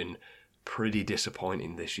have all been pretty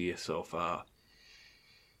disappointing this year so far?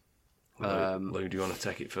 Lou, do you want to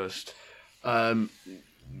take it first? Adam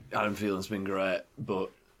Thielen's been great,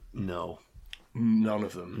 but no. None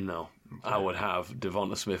of them? No. Okay. I would have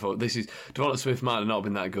Devonta Smith. Devonta Smith might have not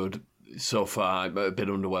been that good so far, but a bit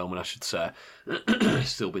underwhelming, I should say.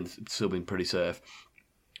 Still been pretty safe.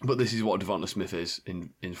 But this is what Devonta Smith is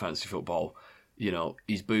in fantasy football. You know,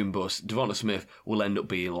 he's boom bust. Devonta Smith will end up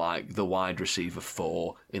being like the wide receiver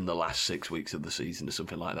 4 in the last 6 weeks of the season or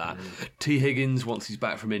something like that. T. Higgins, once he's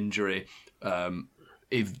back from injury,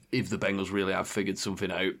 if the Bengals really have figured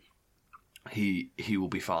something out, he will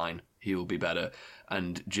be fine. He will be better.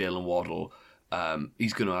 And Jalen Waddle,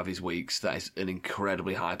 he's going to have his weeks. That is an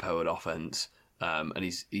incredibly high-powered offense, and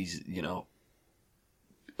he's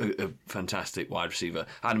a fantastic wide receiver.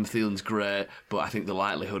 Adam Thielen's great, but I think the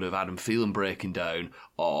likelihood of Adam Thielen breaking down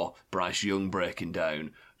or Bryce Young breaking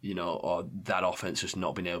down, or that offense just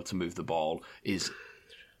not being able to move the ball is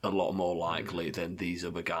a lot more likely than these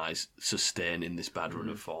other guys sustaining this bad run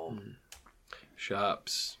of form.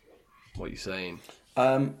 Sharps, what are you saying?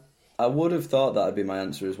 I would have thought that would be my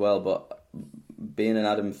answer as well, but being an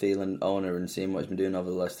Adam Thielen owner and seeing what he's been doing over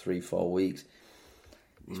the last 3-4 weeks,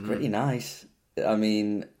 he's pretty nice. I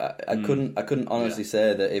mean, I couldn't honestly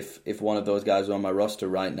say that if one of those guys were on my roster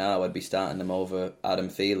right now, I'd be starting them over Adam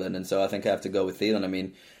Thielen, and so I think I have to go with Thielen. I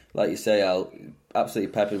mean, like you say, I'll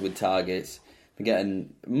absolutely peppered with targets. I've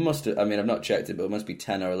not checked it, but it must be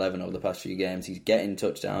 10 or 11 over the past few games. He's getting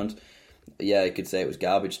touchdowns. Yeah, you could say it was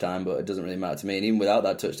garbage time, but it doesn't really matter to me. And even without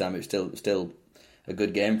that touchdown, it was still a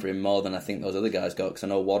good game for him, more than I think those other guys got. Because I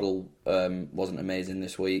know Waddle wasn't amazing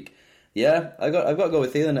this week. Yeah, I've got to go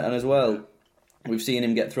with Thielen, and as well, we've seen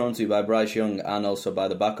him get thrown to by Bryce Young and also by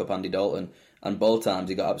the backup Andy Dalton, and both times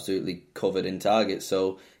he got absolutely covered in targets.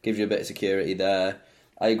 So gives you a bit of security there.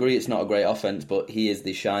 I agree it's not a great offense, but he is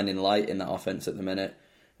the shining light in that offense at the minute.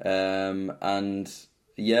 And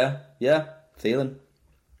yeah, Thielen.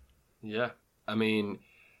 Yeah, I mean,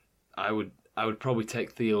 I would probably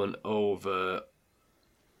take Thielen over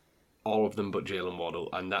all of them but Jalen Waddle,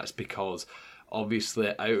 and that's because obviously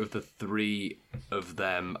out of the 3 of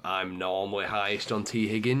them, I'm normally highest on T.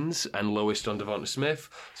 Higgins and lowest on Devonta Smith,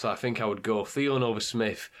 so I think I would go Thielen over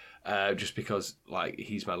Smith. Just because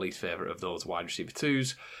he's my least favourite of those wide receiver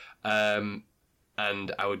 2s.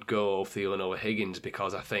 And I would go Thielen over Higgins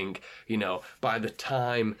because I think, by the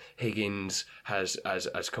time Higgins has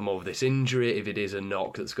come over this injury, if it is a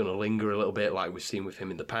knock that's going to linger a little bit like we've seen with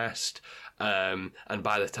him in the past, and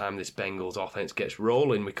by the time this Bengals offense gets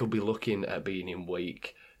rolling, we could be looking at being in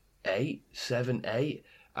week 7, 8.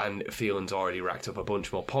 And Thielen's already racked up a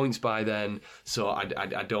bunch more points by then, so I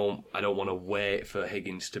don't want to wait for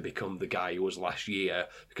Higgins to become the guy he was last year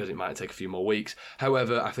because it might take a few more weeks.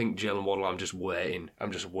 However, I think Jalen Waddle, I'm just waiting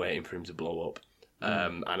for him to blow up,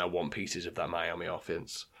 and I want pieces of that Miami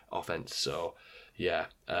offense. So yeah,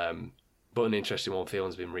 but an interesting one.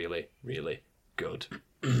 Thielen's been really, really good.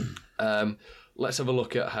 let's have a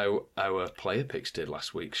look at how our player picks did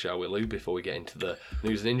last week, shall we, Lou, before we get into the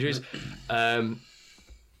news and injuries.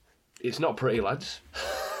 It's not pretty, lads.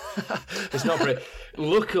 It's not pretty.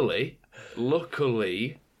 Luckily,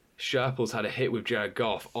 Sharples had a hit with Jared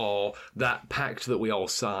Goff, or that pact that we all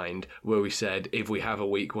signed where we said if we have a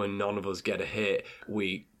week when none of us get a hit,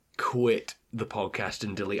 we quit the podcast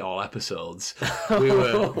and delete all episodes.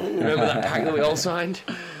 Remember that pact that we all signed?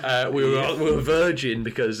 We were virgin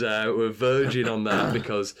because on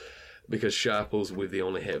that because Sharples with the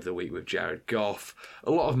only hit of the week with Jared Goff.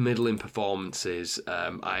 A lot of middling performances.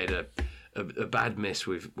 I had a bad miss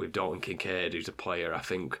with Dalton Kincaid, who's a player I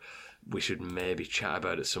think we should maybe chat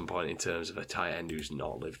about at some point in terms of a tight end who's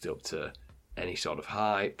not lived up to any sort of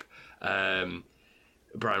hype.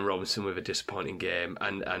 Brian Robinson with a disappointing game,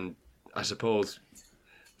 and I suppose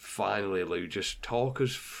finally, Lou, just talk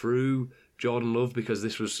us through Jordan Love, because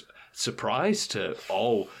this was a surprise to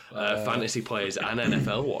all fantasy players and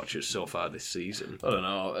NFL watchers so far this season. I don't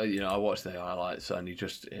know. I watched the highlights and you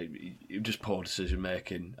just poor decision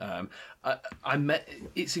making.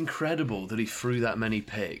 It's incredible that he threw that many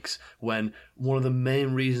picks when one of the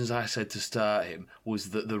main reasons I said to start him was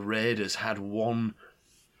that the Raiders had one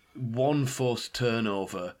forced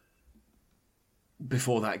turnover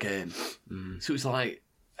before that game. So it's like,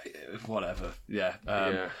 whatever. Yeah.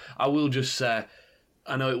 I will just say,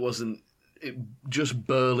 I know it just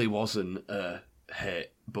barely wasn't a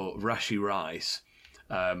hit, but Rashee Rice,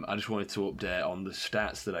 I just wanted to update on the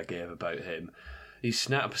stats that I gave about him. His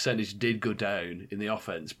snap percentage did go down in the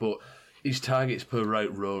offense, but his targets per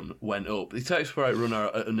route run went up. His targets per route run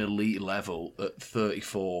are at an elite level at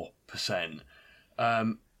 34%.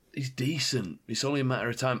 He's decent. It's only a matter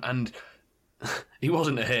of time. And he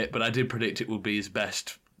wasn't a hit, but I did predict it would be his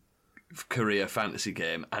best career fantasy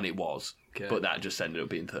game, and it was. Okay. But that just ended up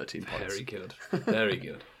being 13 points. Very good. Very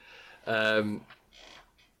good. Well,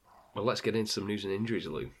 let's get into some news and injuries,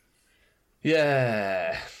 Lou.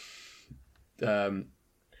 Yeah.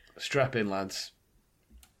 Strap in, lads.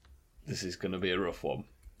 This is going to be a rough one.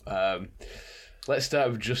 Let's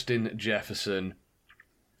start with Justin Jefferson.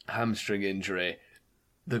 Hamstring injury.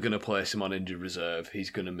 They're going to place him on injured reserve.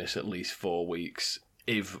 He's going to miss at least 4 weeks.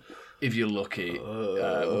 If you're lucky,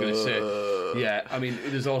 we're going to say, yeah. I mean,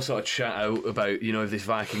 there's also a chat out about, if this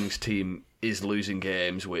Vikings team is losing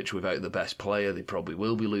games, which without the best player, they probably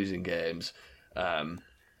will be losing games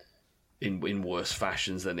in worse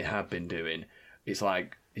fashions than they have been doing. It's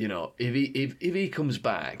like, if he comes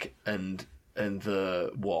back and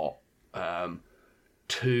the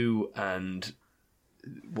 2 and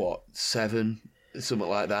 7, something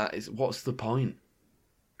like that, what's the point?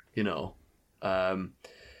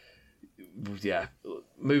 Yeah.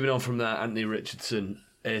 Moving on from that, Anthony Richardson,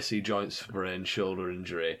 AC joint sprain, shoulder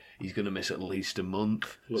injury. He's going to miss at least a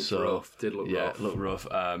month. Looked rough. Did look rough. Yeah, looked rough.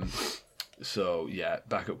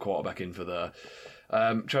 Backup quarterback in for there.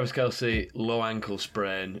 Travis Kelce, low ankle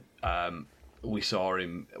sprain. We saw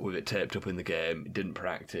him with it taped up in the game. He didn't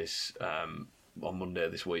practice on Monday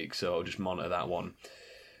this week, so just monitor that one.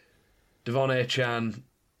 Devon Achane,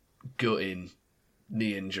 gutting,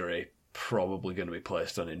 knee injury, probably going to be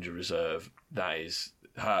placed on injured reserve. That is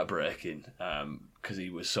heartbreaking because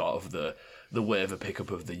he was sort of the waiver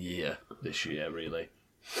pickup of the year this year, really.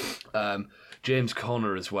 James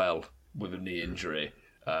Conner as well with a knee injury.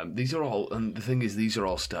 These are all, and the thing is, these are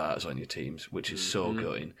all starters on your teams, which is so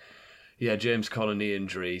gutting. Yeah, James Conner knee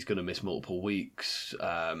injury. He's going to miss multiple weeks.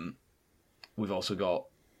 We've also got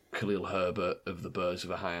Khalil Herbert of the Bears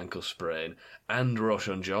with a high ankle sprain, and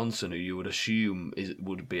Roshan Johnson, who you would assume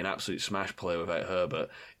would be an absolute smash player without Herbert.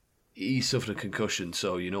 He suffered a concussion,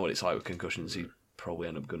 so you know what it's like with concussions. He probably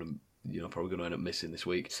end up going to end up missing this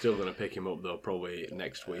week. Still going to pick him up though, probably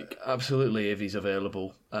next week. Absolutely, if he's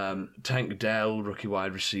available. Tank Dell, rookie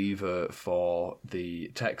wide receiver for the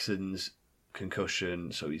Texans,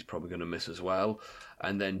 concussion, so he's probably going to miss as well.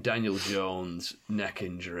 And then Daniel Jones, neck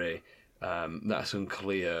injury. That's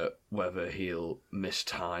unclear whether he'll miss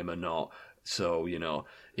time or not. So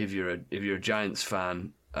if you're a Giants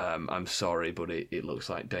fan, I'm sorry, but it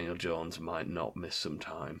looks like Daniel Jones might not miss some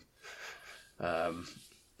time.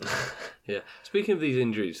 Yeah. Speaking of these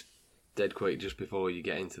injuries, dead quick, just before you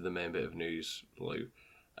get into the main bit of news, Lou,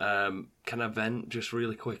 can I vent just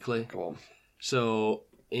really quickly? Go on. So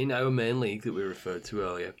in our main league that we referred to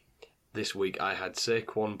earlier, this week I had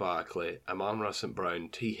Saquon Barkley, Amon-Ra St. Brown,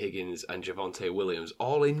 T. Higgins and Javonte Williams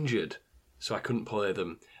all injured, so I couldn't play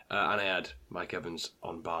them, and I had Mike Evans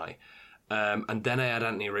on bye. And then I had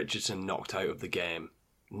Anthony Richardson knocked out of the game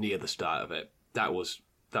near the start of it. That was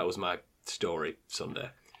my story Sunday.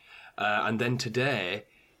 And then today,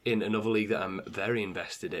 in another league that I'm very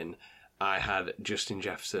invested in, I had Justin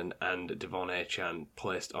Jefferson and Devon Achane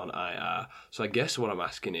placed on IR. So I guess what I'm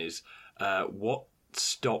asking is, what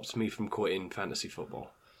stopped me from quitting fantasy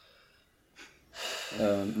football?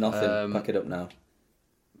 Nothing. Pack it up now.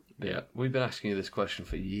 Yeah, we've been asking you this question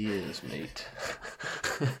for years, mate.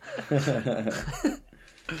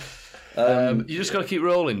 You just got to keep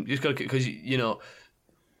rolling. You just got to, because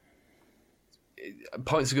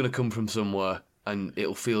points are going to come from somewhere, and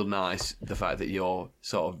it'll feel nice the fact that you're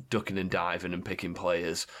sort of ducking and diving and picking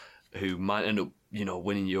players who might end up,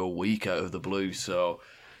 winning your week out of the blue. So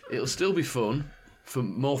it'll still be fun,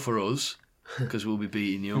 more for us, because we'll be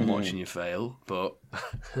beating you and watching you fail. But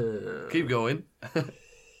keep going.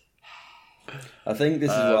 I think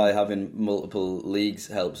this is why having multiple leagues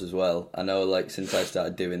helps as well. I know, since I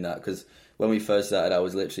started doing that, because when we first started, I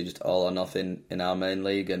was literally just all or nothing in our main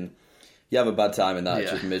league, and you have a bad time in that.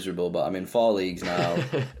 It's just miserable. But I'm in 4 leagues now.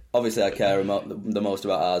 Obviously, I care the most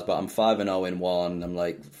about ours, but I'm 5-0 in one. I'm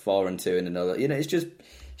 4-2 in another. It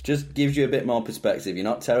just gives you a bit more perspective. You're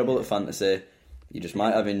not terrible at fantasy. You just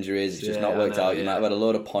might have injuries. It's just not worked out. You might have had a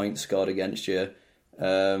load of points scored against you.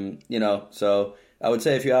 So I would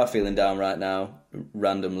say if you are feeling down right now,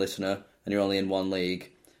 random listener, and you're only in 1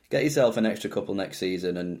 league, get yourself an extra couple next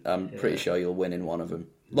season, and I'm pretty sure you'll win in one of them.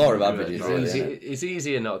 Law of averages, really. It's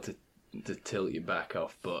easier not to tilt you back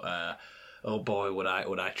off, but oh boy, would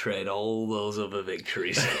I trade all those other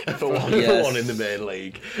victories for one in the main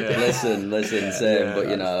league. Yeah. Listen, same. But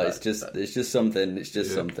it's just something. It's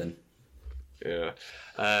just something. Yeah.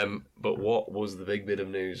 But what was the big bit of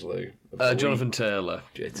news, Lou? Jonathan Taylor.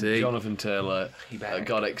 JT. Jonathan Taylor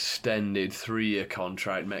got extended 3-year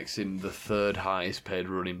contract, makes him the 3rd highest paid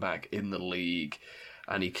running back in the league.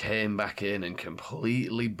 And he came back in and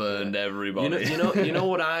completely burned everybody. You know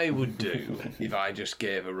what I would do if I just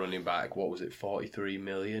gave a running back, what was it, 43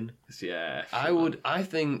 million? Yeah. I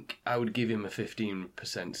think I would give him a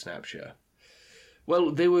 15% snap share.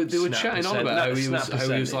 Well, they were chatting on about how he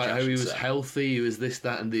was say. healthy, he was this,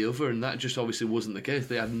 that, and the other, and that just obviously wasn't the case.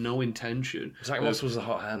 They had no intention. Zach Moss was a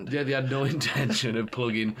hot hand. Yeah, they had no intention of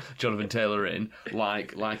plugging Jonathan Taylor in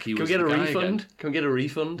like he was. Can we get a refund? Again. Can we get a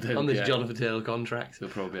refund on this Jonathan Taylor contract? They'll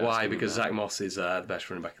probably Why? Because Zach Moss is the best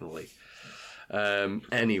running back in the league.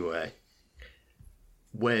 Anyway,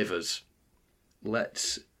 waivers.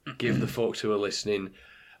 Let's give the folks who are listening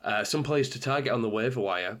some players to target on the waiver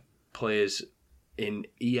wire. Players in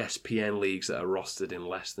ESPN leagues that are rostered in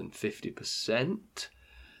less than 50%.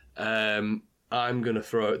 I'm going to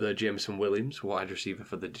throw out there Jameson Williams, wide receiver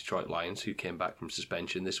for the Detroit Lions, who came back from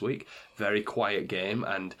suspension this week. Very quiet game,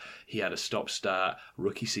 and he had a stop-start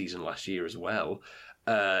rookie season last year as well.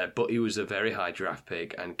 But he was a very high draft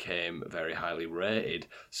pick and came very highly rated.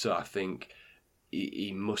 So I think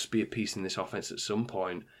he must be a piece in this offense at some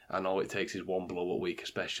point, and all it takes is one blowout week,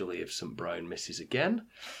 especially if St. Brown misses again.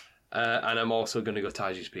 And I'm also going to go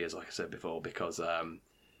Tyjae Spears, like I said before, because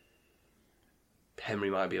Henry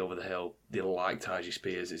might be over the hill. They like Tyjae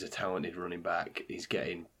Spears. He's a talented running back. He's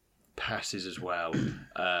getting passes as well.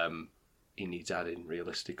 He needs adding,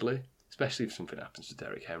 realistically, especially if something happens to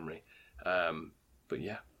Derrick Henry. But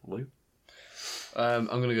yeah, Lou? I'm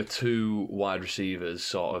going to go 2 wide receivers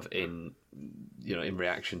sort of in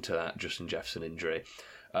reaction to that Justin Jefferson injury.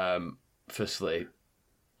 Firstly,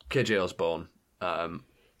 KJ Osborne,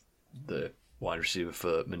 the wide receiver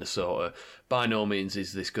for Minnesota. By no means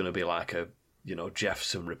is this going to be like a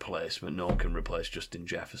Jefferson replacement. No one can replace Justin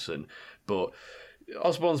Jefferson. But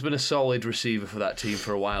Osborne's been a solid receiver for that team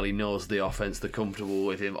for a while. He knows the offense. They're comfortable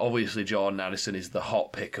with him. Obviously, Jordan Addison is the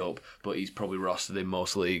hot pickup, but he's probably rostered in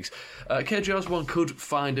most leagues. KJ Osborne could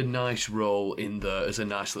find a nice role in there as a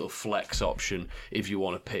nice little flex option if you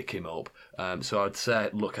want to pick him up. So I'd say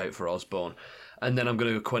look out for Osborne. And then I'm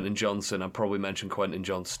going to go Quentin Johnston. I probably mentioned Quentin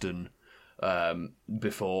Johnston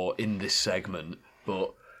before in this segment,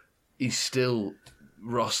 but he's still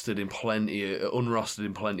unrostered in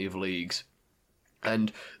plenty of leagues.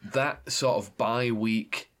 And that sort of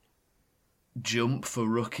bye-week jump for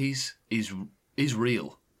rookies is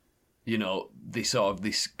real. They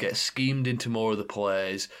get schemed into more of the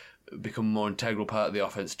plays, become a more integral part of the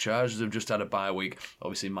offense. Chargers have just had a bye week.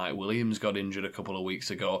 Obviously, Mike Williams got injured a couple of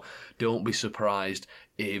weeks ago. Don't be surprised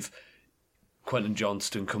if Quentin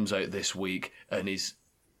Johnston comes out this week and is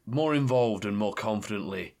more involved and more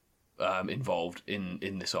confidently involved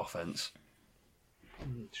in this offense.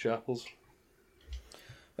 Sharples?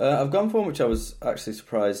 I've gone for one which I was actually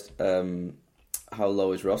surprised how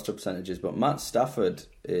low his roster percentage is, but Matt Stafford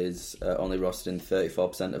is only rostered in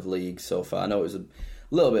 34% of leagues so far. I know it was a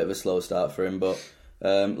little bit of a slow start for him, but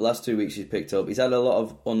Last 2 weeks he's picked up. He's had a lot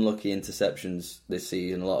of unlucky interceptions this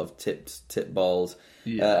season, a lot of tipped balls.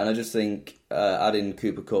 And I just think adding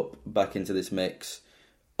Cooper Kupp back into this mix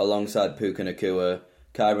alongside Puka Nacua,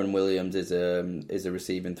 Kyron Williams is a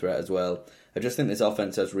receiving threat as well. I just think this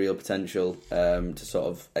offense has real potential to sort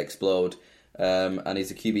of explode. And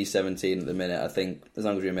he's a QB 17 at the minute. I think as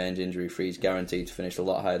long as he remains injury free, he's guaranteed to finish a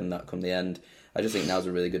lot higher than that come the end. I just think now's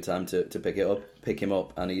a really good time to pick him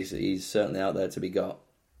up, and he's certainly out there to be got.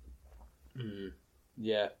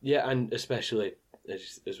 Yeah, and especially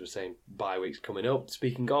as we're saying, bye weeks coming up.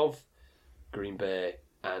 Speaking of Green Bay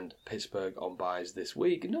and Pittsburgh on byes this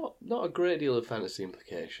week, not a great deal of fantasy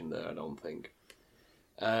implication there, I don't think.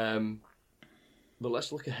 But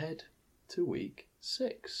let's look ahead to week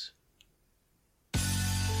 6.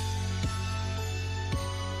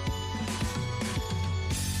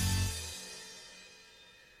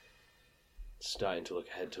 Starting to look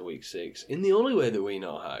ahead to week 6 in the only way that we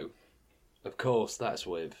know how. Of course, that's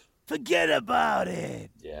with... Forget about it!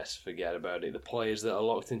 Yes, forget about it. The players that are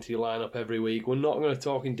locked into your lineup every week. We're not going to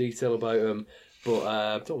talk in detail about them,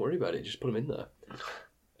 but don't worry about it. Just put them in there.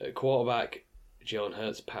 At quarterback, Jalen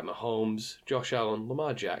Hurts, Pat Mahomes, Josh Allen,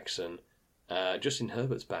 Lamar Jackson. Justin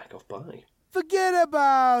Herbert's back off bye. Forget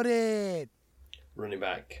about it! Running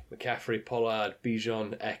back, McCaffrey, Pollard,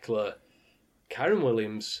 Bijan, Eckler, Kyron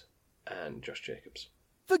Williams, and Josh Jacobs.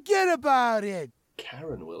 Forget about it!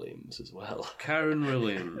 Karen Williams as well. Karen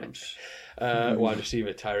Williams. Wide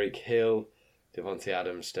receiver, Tyreek Hill, Devontae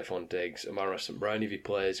Adams, Stephon Diggs, Amara St. Brown if he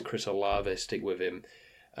plays, Chris Olave, stick with him.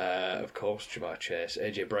 Of course, Jamar Chase.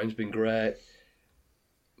 AJ Brown's been great.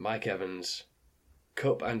 Mike Evans,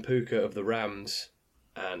 Kupp and Puka of the Rams,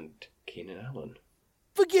 and Keenan Allen.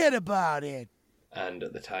 Forget about it! And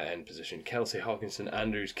at the tight end position, Kelsey, Hawkinson,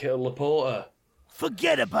 Andrews, Kittle, Laporta.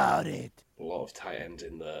 Forget about it! A lot of tight ends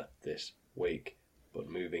in there this week. But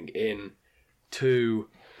moving in to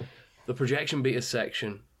the projection beaters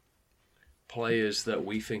section, players that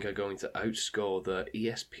we think are going to outscore the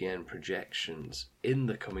ESPN projections in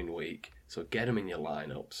the coming week. So get them in your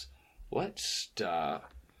lineups. Let's start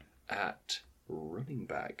at running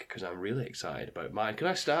back, because I'm really excited about mine. Can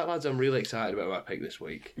I start, lads? I'm really excited about my pick this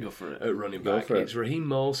week. Go for it. At running back. It's Raheem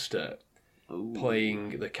Mostert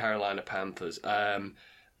playing the Carolina Panthers. I'm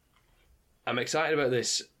excited about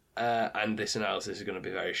this. And this analysis is going to be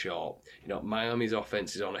very short. You know, Miami's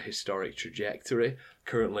offense is on a historic trajectory.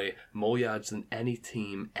 Currently, more yards than any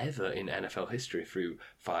team ever in NFL history through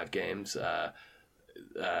 5 games.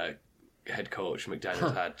 Head coach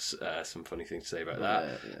McDaniels had some funny things to say about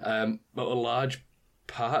that. Yeah. But a large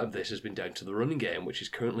part of this has been down to the running game, which is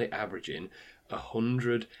currently averaging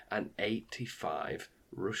 185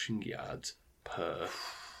 rushing yards per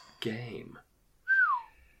game.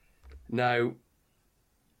 Now,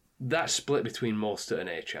 that's split between Mostert and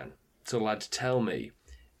Achane. So, lads, tell me,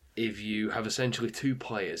 if you have essentially 2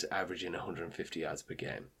 players averaging 150 yards per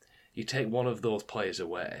game, you take one of those players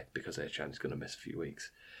away because Achane is going to miss a few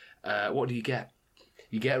weeks. What do you get?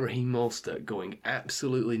 You get Raheem Mostert going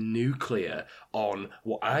absolutely nuclear on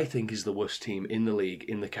what I think is the worst team in the league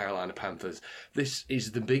in the Carolina Panthers. This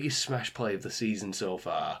is the biggest smash play of the season so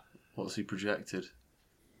far. What's he projected?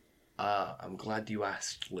 I'm glad you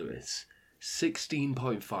asked, Lewis.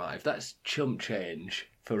 16.5. That's chump change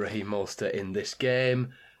for Raheem Mostert in this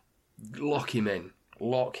game. Lock him in.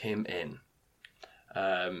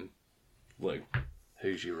 Lou,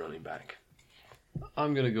 who's your running back?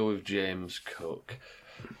 I'm going to go with James Cook,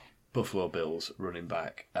 Buffalo Bills running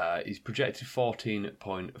back. He's projected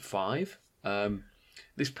 14.5.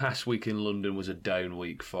 This past week in London was a down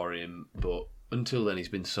week for him, but until then he's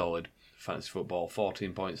been solid. Fantasy football,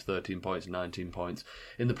 14 points, 13 points, 19 points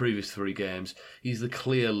in the previous 3 games. He's the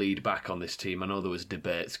clear lead back on this team. I know there was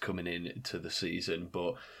debates coming into the season,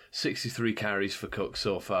 but 63 carries for Cook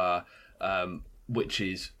so far, which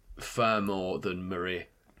is far more than Murray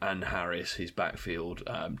and Harris, his backfield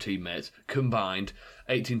teammates, combined.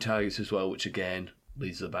 18 targets as well, which again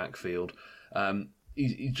leads the backfield.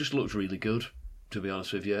 He just looks really good, to be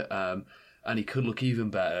honest with you. And he could look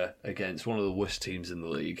even better against one of the worst teams in the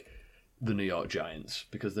league, the New York Giants,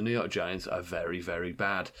 because the New York Giants are very, very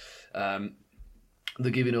bad.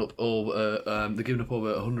 They're giving up over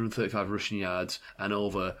 135 rushing yards and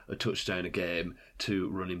over a touchdown a game to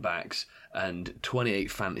running backs, and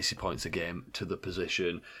 28 fantasy points a game to the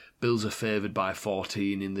position. Bills are favoured by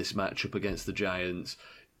 14 in this matchup against the Giants.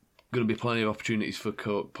 Going to be plenty of opportunities for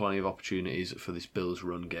Cook, plenty of opportunities for this Bills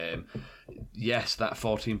run game. Yes, that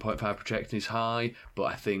 14.5 projection is high, but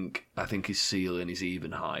I think his ceiling is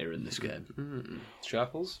even higher in this game.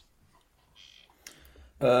 Sharples?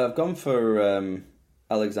 I've gone for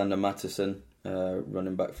Alexander Mattison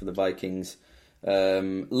running back for the Vikings. A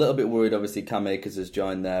little bit worried, obviously, Cam Akers has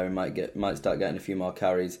joined there and might start getting a few more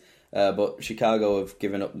carries. But Chicago have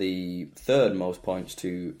given up the third most points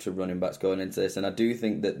to running backs going into this, and I do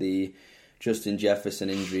think that the Justin Jefferson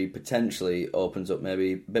injury potentially opens up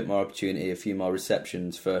maybe a bit more opportunity, a few more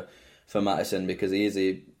receptions for Madison, because he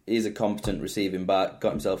is a competent receiving back.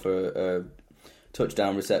 Got himself a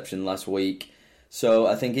touchdown reception last week. So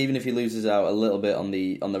I think even if he loses out a little bit on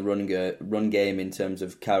the run game in terms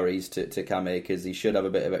of carries to Cam Akers, he should have a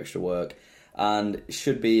bit of extra work, and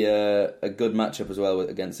should be a good matchup as well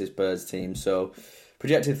against this Birds team. So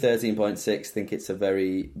projected 13.6, think it's a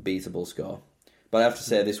very beatable score. But I have to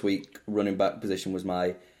say this week running back position was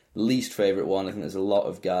my least favourite one. I think there's a lot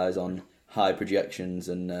of guys on high projections,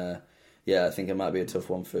 and I think it might be a tough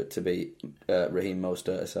one to beat Raheem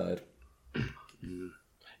Mostert aside.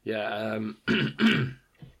 Yeah,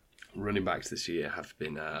 running backs this year have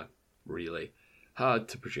been really hard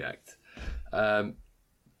to project. But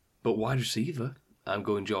wide receiver, I'm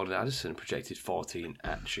going Jordan Addison, projected 14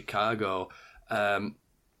 at Chicago.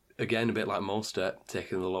 Again, a bit like Mostert,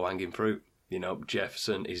 taking the low-hanging fruit. You know,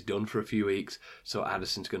 Jefferson is done for a few weeks, so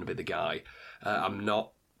Addison's going to be the guy. I'm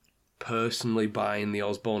not personally buying the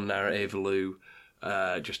Osborne narrative. Lou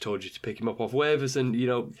just told you to pick him up off waivers, and, you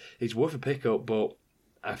know, it's worth a pickup, but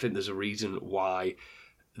I think there's a reason why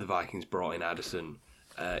the Vikings brought in Addison.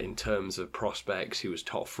 In terms of prospects, he was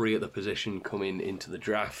top 3 at the position coming into the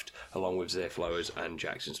draft, along with Zay Flowers and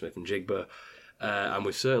Jackson Smith and Jigba. And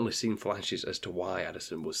we've certainly seen flashes as to why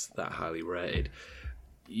Addison was that highly rated.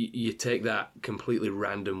 You take that completely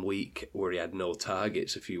random week where he had no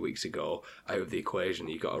targets a few weeks ago out of the equation.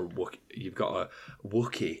 You've got a Wookiee.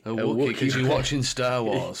 A Wookiee, because you're watching Star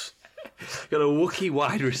Wars. Got a Wookiee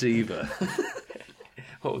wide receiver.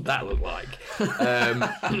 What would that look like?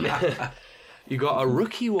 You got a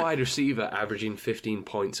rookie wide receiver averaging 15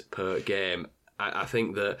 points per game. I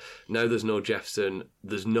think that now there's no Jefferson,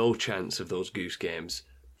 there's no chance of those goose games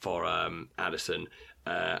for Addison.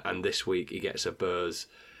 And this week he gets a Bears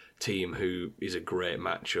team who is a great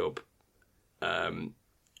matchup.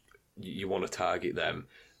 You want to target them.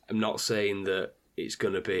 I'm not saying that it's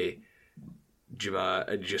going to be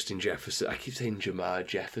Justin Jefferson. I keep saying Jamar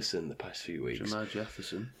Jefferson the past few weeks. Jamar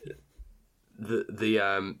Jefferson.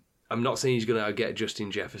 I'm not saying he's going to get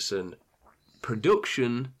Justin Jefferson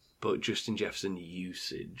production, but Justin Jefferson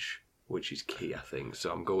usage, which is key, I think. So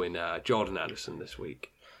I'm going Jordan Addison this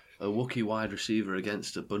week. A Wookiee wide receiver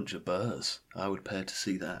against a bunch of Bears. I would pay to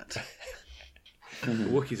see that.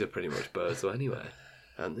 Wookiees are pretty much Bears, though, anyway,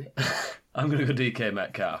 aren't they? I'm going to go DK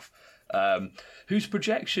Metcalf, whose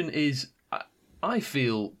projection is, I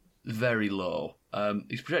feel, very low.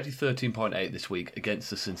 He's projected 13.8 this week against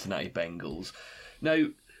the Cincinnati Bengals. Now,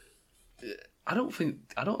 I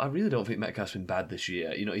really don't think Metcalf's been bad this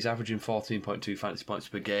year. You know, he's averaging 14.2 fantasy points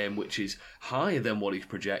per game, which is higher than what he's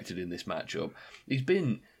projected in this matchup. He's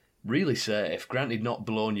been really safe. Granted, not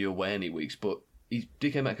blown you away any weeks, but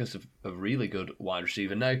DK Metcalf's a really good wide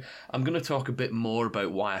receiver. Now, I'm going to talk a bit more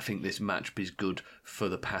about why I think this matchup is good for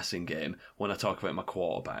the passing game when I talk about my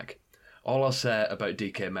quarterback. All I'll say about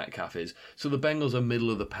DK Metcalf is, so the Bengals are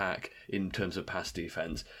middle of the pack in terms of pass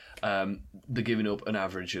defense. They're giving up an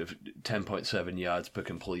average of 10.7 yards per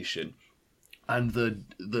completion. And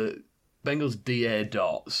the Bengals DA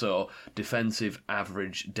dot, so defensive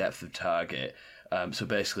average depth of target. So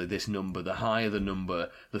basically this number, the higher the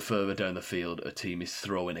number, the further down the field a team is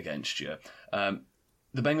throwing against you. The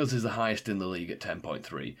Bengals is the highest in the league at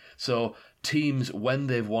 10.3. So teams, when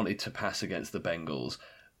they've wanted to pass against the Bengals,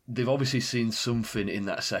 they've obviously seen something in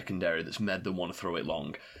that secondary that's made them want to throw it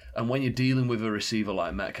long. And when you're dealing with a receiver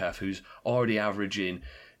like Metcalf, who's already averaging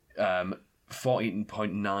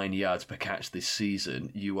 14.9 yards per catch this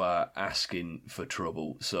season, you are asking for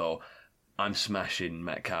trouble. So I'm smashing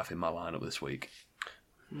Metcalf in my lineup this week.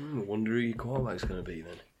 I wonder who your quarterback's going to be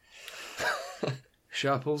then.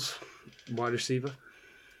 Sharples, wide receiver.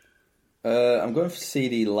 I'm going for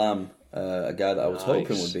CD Lamb, a guy that I was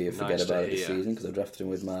hoping would be a forget Nice about to it this hear. season because I drafted him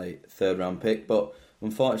with my 3rd round pick, but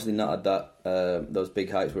unfortunately not at that those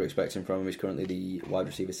big heights we're expecting from him. He's currently the wide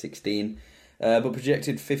receiver 16, but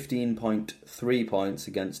projected 15.3 points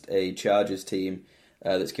against a Chargers team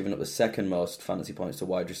that's given up the 2nd most fantasy points to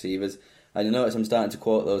wide receivers. And you notice I'm starting to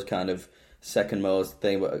quote those kind of second most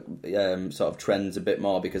thing, sort of trends a bit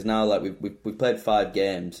more, because now like we've played 5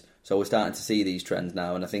 games, so we're starting to see these trends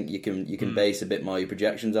now, and I think you can base a bit more your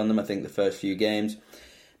projections on them. I think the first few games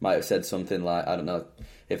might have said something like, I don't know,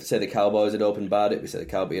 if say the Cowboys had opened bad, if we said the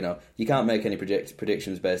Cowboys, you know, you can't make any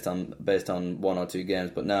predictions based on 1 or 2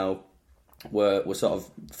 games, but now we're sort of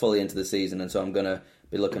fully into the season, and so I'm gonna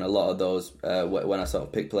be looking at a lot of those when I sort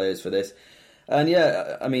of pick players for this. And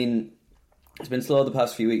yeah, I mean, it's been slow the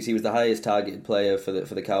past few weeks. He was the highest targeted player for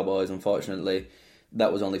the Cowboys. Unfortunately,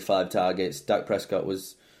 that was only 5 targets. Dak Prescott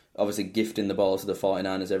was obviously gifting the ball to the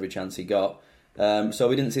 49ers every chance he got. So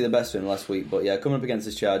we didn't see the best of him last week. But yeah, coming up against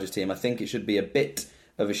this Chargers team, I think it should be a bit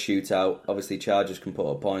of a shootout. Obviously, Chargers can put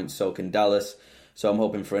up points, so can Dallas. So I'm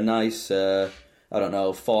hoping for a nice,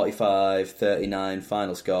 45-39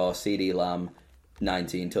 final score. CeeDee Lamb,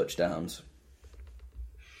 19 touchdowns.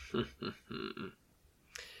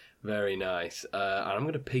 Very nice. And I'm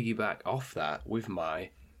going to piggyback off that with my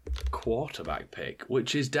quarterback pick,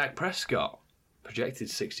 which is Dak Prescott. Projected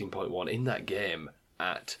 16.1 in that game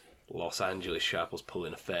at Los Angeles. Sharples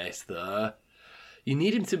pulling a face there. You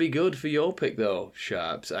need him to be good for your pick, though,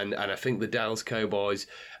 Sharps. And I think the Dallas Cowboys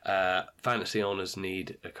fantasy owners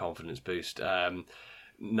need a confidence boost.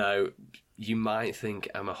 Now, you might think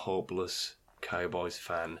I'm a hopeless Cowboys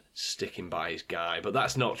fan sticking by his guy, but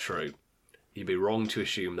that's not true. You'd be wrong to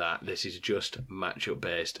assume that. This is just matchup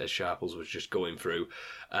based, as Sharples was just going through.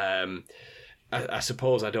 I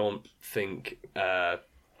suppose I don't think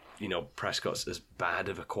Prescott's as bad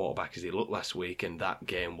of a quarterback as he looked last week, and that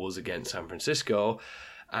game was against San Francisco.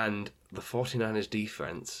 And the 49ers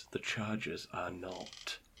defense, the Chargers are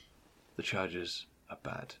not. The Chargers are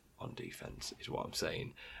bad on defense, is what I'm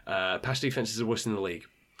saying. Pass defenses are worst in the league.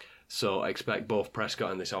 So I expect both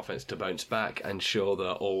Prescott and this offense to bounce back and show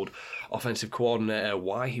the old offensive coordinator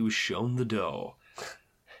why he was shown the door.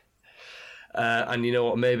 And you know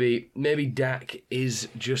what, maybe Dak is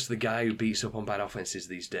just the guy who beats up on bad offenses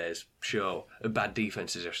these days. Sure. Bad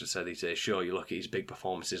defenses, I should say, these days. Sure, you look at his big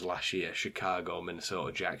performances last year, Chicago,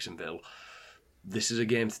 Minnesota, Jacksonville. This is a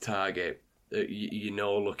game to target.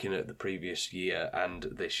 Looking at the previous year and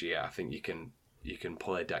this year, I think you can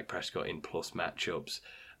play Dak Prescott in plus matchups.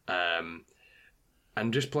 And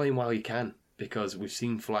just play him while you can, because we've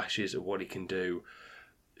seen flashes of what he can do.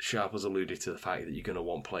 Sharp has alluded to the fact that you're going to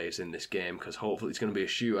want players in this game, because hopefully it's going to be a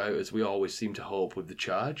shootout, as we always seem to hope with the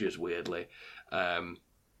Chargers, weirdly.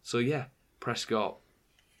 So yeah, Prescott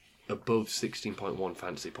above 16.1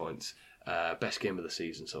 fantasy points. Best game of the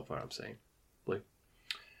season so far, I'm saying. Blue?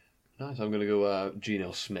 Nice, I'm going to go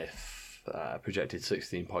Geno Smith, projected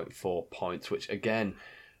 16.4 points, which again,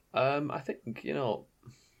 I think,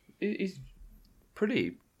 he's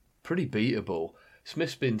pretty beatable.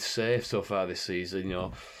 Smith's been safe so far this season,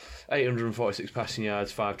 846 passing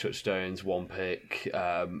yards, 5 touchdowns, 1 pick.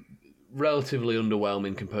 Relatively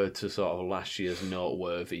underwhelming compared to sort of last year's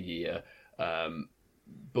noteworthy year.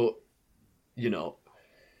 But,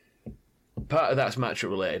 part of that's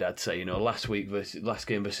matchup related, I'd say. Last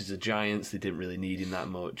game versus the Giants, they didn't really need him that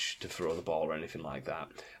much to throw the ball or anything like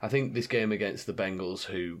that. I think this game against the Bengals,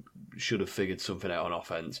 who should have figured something out on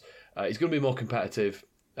offense, he's going to be more competitive.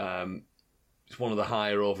 It's one of the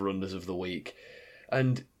higher over-unders of the week.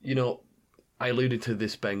 And, I alluded to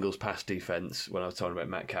this Bengals pass defense when I was talking about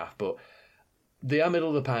Metcalf, but they are middle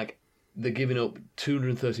of the pack. They're giving up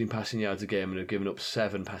 213 passing yards a game and have given up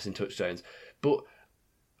 7 passing touchdowns. But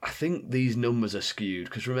I think these numbers are skewed,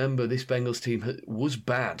 because remember, this Bengals team was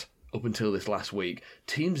bad up until this last week.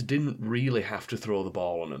 Teams didn't really have to throw the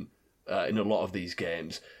ball on them in a lot of these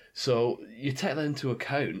games. So you take that into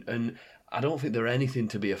account, and I don't think they're anything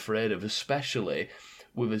to be afraid of, especially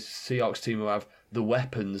with a Seahawks team who have the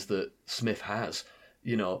weapons that Smith has.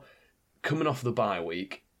 Coming off the bye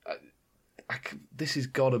week, this has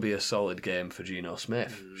got to be a solid game for Geno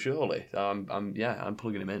Smith, surely. I'm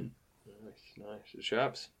plugging him in. Nice.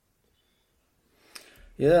 Sharps?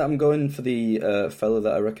 Yeah, I'm going for the fella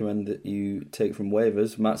that I recommend that you take from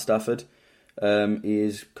waivers, Matt Stafford. He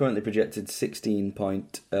is currently projected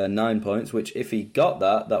 16.9 points, which if he got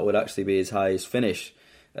that would actually be his highest finish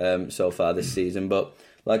so far this season. But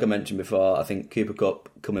like I mentioned before, I think Cooper Kupp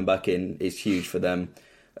coming back in is huge for them.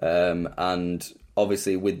 And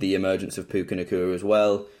obviously with the emergence of Puka Nacua as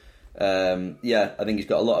well, I think he's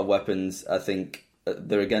got a lot of weapons. I think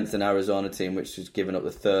they're against an Arizona team which has given up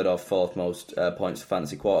the 3rd or 4th most points for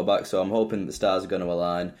fantasy quarterback. So I'm hoping that the stars are going to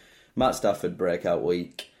align. Matt Stafford breakout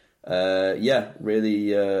week. Really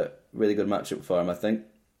good matchup for him, I think.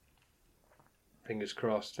 Fingers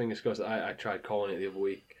crossed. I tried calling it the other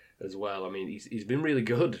week as well. I mean, he's been really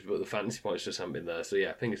good, but the fantasy points just haven't been there. So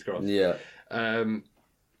yeah, fingers crossed. Yeah.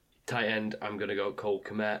 Tight end, I'm going to go Cole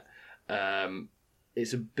Kmet.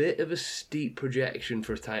 It's a bit of a steep projection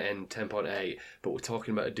for a tight end, 10.8, but we're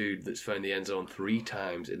talking about a dude that's found the end zone 3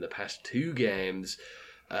 times in the past 2 games.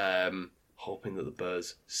 Hoping that the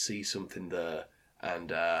Bears see something there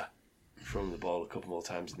and throw the ball a couple more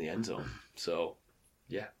times in the end zone. So,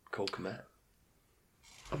 yeah, Cole Kmet.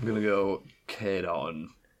 I'm going to go K-Dot,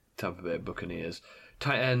 Tampa Bay Buccaneers.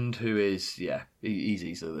 Tight end, who is, he's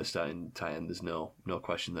easily the starting tight end. There's no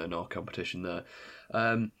question there, no competition there.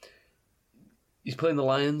 He's playing the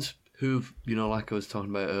Lions, who've, like I was talking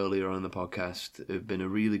about earlier on the podcast, have been a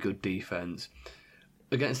really good defence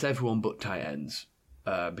against everyone but tight ends,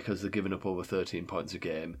 because they're giving up over 13 points a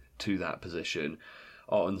game to that position.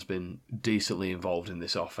 Orton's been decently involved in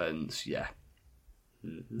this offence, yeah.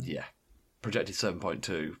 Projected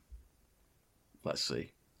 7.2. Let's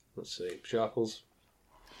see. Sharples?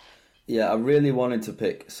 Yeah, I really wanted to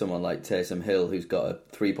pick someone like Taysom Hill, who's got a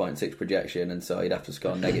 3.6 projection, and so he'd have to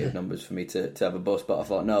score negative numbers for me to have a bust. But I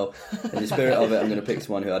thought, no, in the spirit of it, I'm going to pick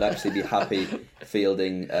someone who I'd actually be happy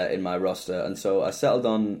fielding in my roster. And so I settled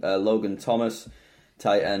on Logan Thomas,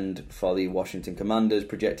 tight end for the Washington Commanders,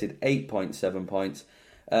 projected 8.7 points.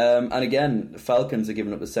 And again, the Falcons are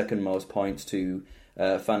giving up the second most points to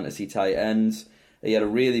fantasy tight ends. He had a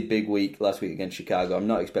really big week last week against Chicago. I'm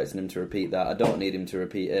not expecting him to repeat that. I don't need him to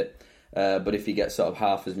repeat it. But if he gets sort of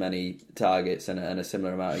half as many targets and a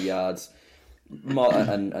similar amount of yards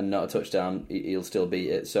and not a touchdown, he'll still beat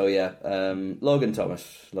it. So yeah, Logan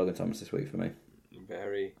Thomas this week for me.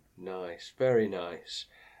 Very nice, very nice.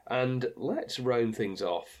 And let's round things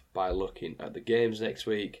off by looking at the games next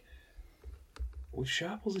week with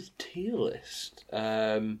Sharples' tier list.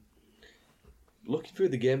 Looking through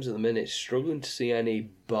the games at the minute, struggling to see any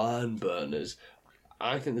barn burners.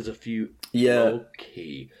 I think there's a few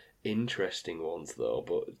low-key interesting ones, though.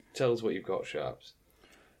 But tell us what you've got, Sharps.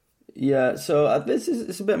 Yeah, so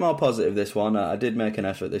it's a bit more positive, this one. I did make an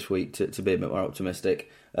effort this week to be a bit more optimistic.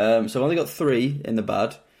 So I've only got 3 in the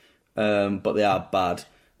bad, but they are bad.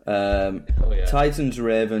 Titans,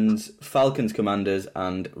 Ravens, Falcons, Commanders,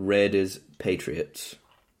 and Raiders, Patriots.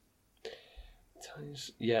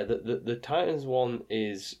 Yeah, the Titans one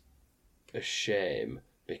is a shame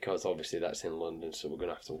because obviously that's in London, so we're going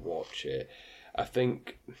to have to watch it. I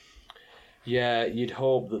think, you'd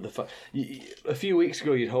hope that a few weeks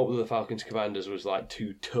ago you'd hope that the Falcons Commanders was like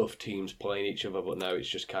 2 tough teams playing each other, but now it's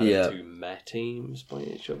just kind of 2 meh teams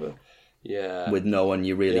playing each other. Yeah, with no one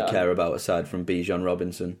you really care about aside from Bijan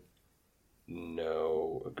Robinson.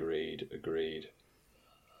 No, agreed.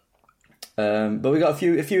 But we got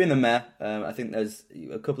a few in the meh. I think there's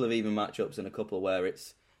a couple of even matchups and a couple where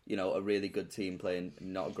it's a really good team playing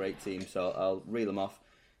not a great team. So I'll reel them off.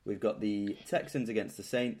 We've got the Texans against the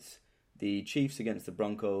Saints, the Chiefs against the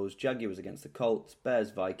Broncos, Jaguars against the Colts, Bears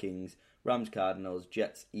Vikings, Rams Cardinals,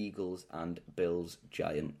 Jets Eagles, and Bills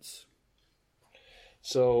Giants.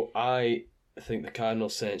 So I think the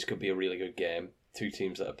Cardinals Saints could be a really good game. 2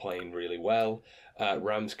 teams that are playing really well.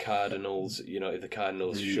 Rams Cardinals, if the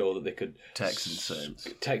Cardinals show that they could...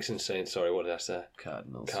 Texans Saints, sorry, what did I say?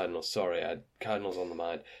 Cardinals, sorry, I had Cardinals on the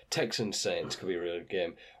mind. Texans Saints could be a really good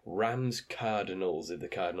game. Rams Cardinals, if the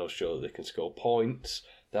Cardinals show that they can score points,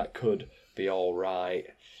 that could be all right.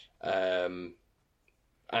 And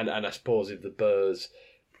I suppose if the Bears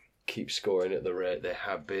keep scoring at the rate they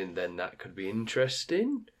have been, then that could be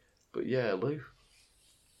interesting. But yeah, Lou?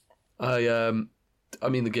 I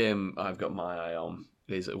mean, the game I've got my eye on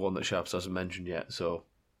is one that Sharps hasn't mentioned yet. So,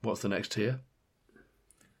 what's the next tier?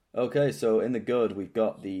 Okay, so in the good, we've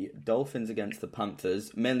got the Dolphins against the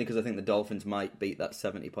Panthers, mainly because I think the Dolphins might beat that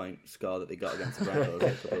 70-point score that they got against the Broncos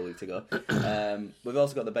a couple of weeks ago. We've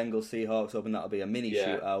also got the Bengals Seahawks, hoping that'll be a mini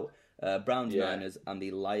shootout. Browns Niners, and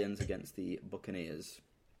the Lions against the Buccaneers.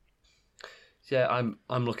 Yeah,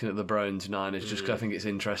 I'm looking at the Browns Niners just because I think it's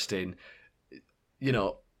interesting.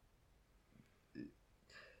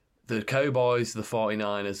 The Cowboys, the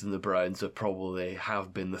 49ers and the Browns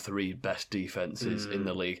have been the 3 best defences in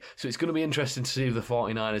the league. So it's going to be interesting to see if the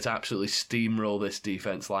 49ers absolutely steamroll this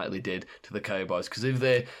defence like they did to the Cowboys. Because if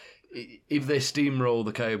they steamroll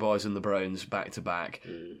the Cowboys and the Browns back to back,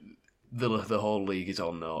 the whole league is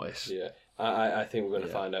on notice. Yeah, I think we're going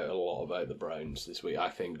to find out a lot about the Browns this week. I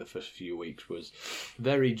think the first few weeks was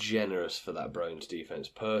very generous for that Browns defence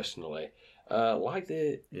personally. Like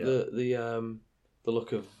the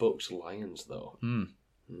look of Bucks Lions, though.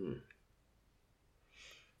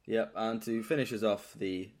 Yep, and to finish us off,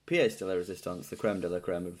 the pièce de la résistance, the creme de la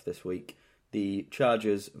creme of this week, the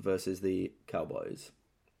Chargers versus the Cowboys.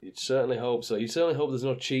 You'd certainly hope so. You'd certainly hope there's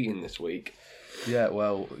no cheating this week. Yeah,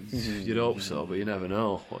 well, you'd hope so, but you never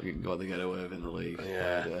know what they get away with in the league.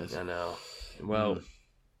 Yeah, I know. Well,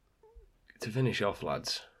 to finish off,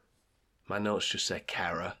 lads, my notes just say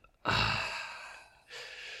Cara.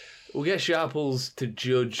 We'll get Sharples to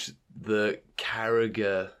judge the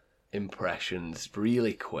Carragher impressions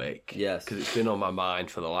really quick. Yes. Because it's been on my mind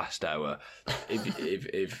for the last hour.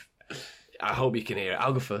 If I hope you can hear it.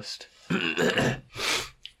 I'll go first.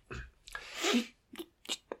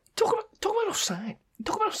 offside.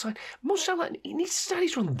 Talk about offside. Mo Salah, he needs to start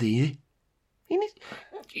his run there. He needs.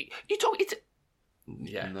 You talk. It's.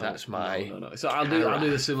 Yeah, that's my. No. So I'll do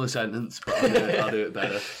the similar sentence, but I'll do it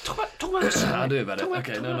better. Talk about offside. I'll do it better. Talk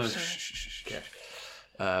Okay, about no. offside. Shh. Okay.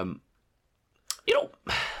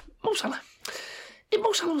 Mo Salah. If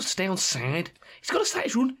Mo Salah wants to stay on side, he's got to start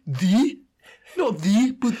his run there. Not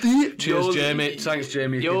there, but there. Cheers, Jamie. Thanks,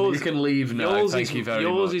 Jamie. You can leave now. Thank you very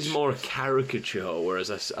much. Yours is more a caricature,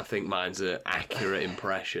 whereas I think mine's an accurate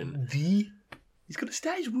impression. He's got to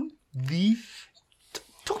start his run there.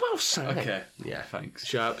 Talk about offside. Okay. Yeah, thanks.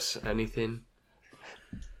 Sharps, anything?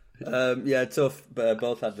 Yeah, tough, but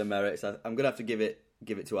both had the merits. I'm going to have to give it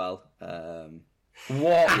to Al.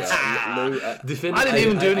 What? Yeah, Lou, I didn't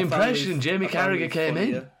even do an impression. Jamie Carragher came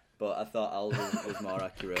in. But I thought Al was more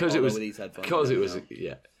accurate. Because it was a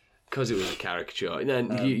caricature. And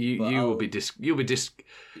then you'll be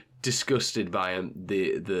disgusted by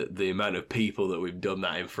the amount of people that we've done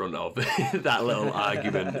that in front of. That little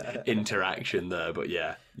argument interaction there. But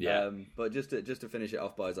yeah. But just to finish it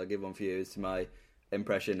off, boys, I'll give one for you. It's my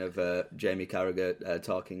impression of Jamie Carragher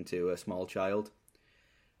talking to a small child.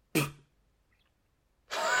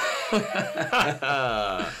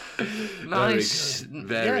 Nice,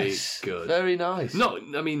 very good, very nice. Not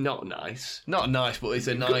nice. Not nice, but it's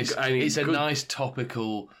a nice. It's a nice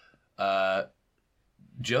topical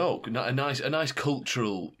joke. A nice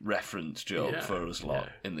cultural reference joke for us lot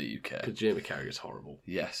in the UK. Because Jamie Carragher's horrible.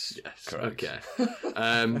 Yes, correct. Okay.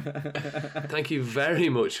 Thank you very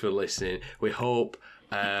much for listening. We hope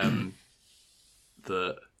that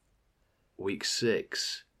week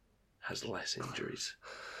 6 has less injuries.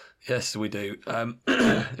 Yes, we do.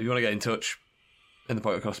 If you want to get in touch, in the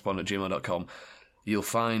pocketcorrespondent@gmail.com, you'll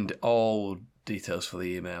find all details for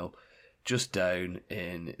the email just down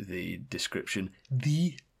in the description.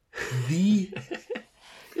 You'll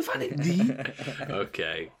find it.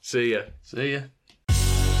 Okay. See ya.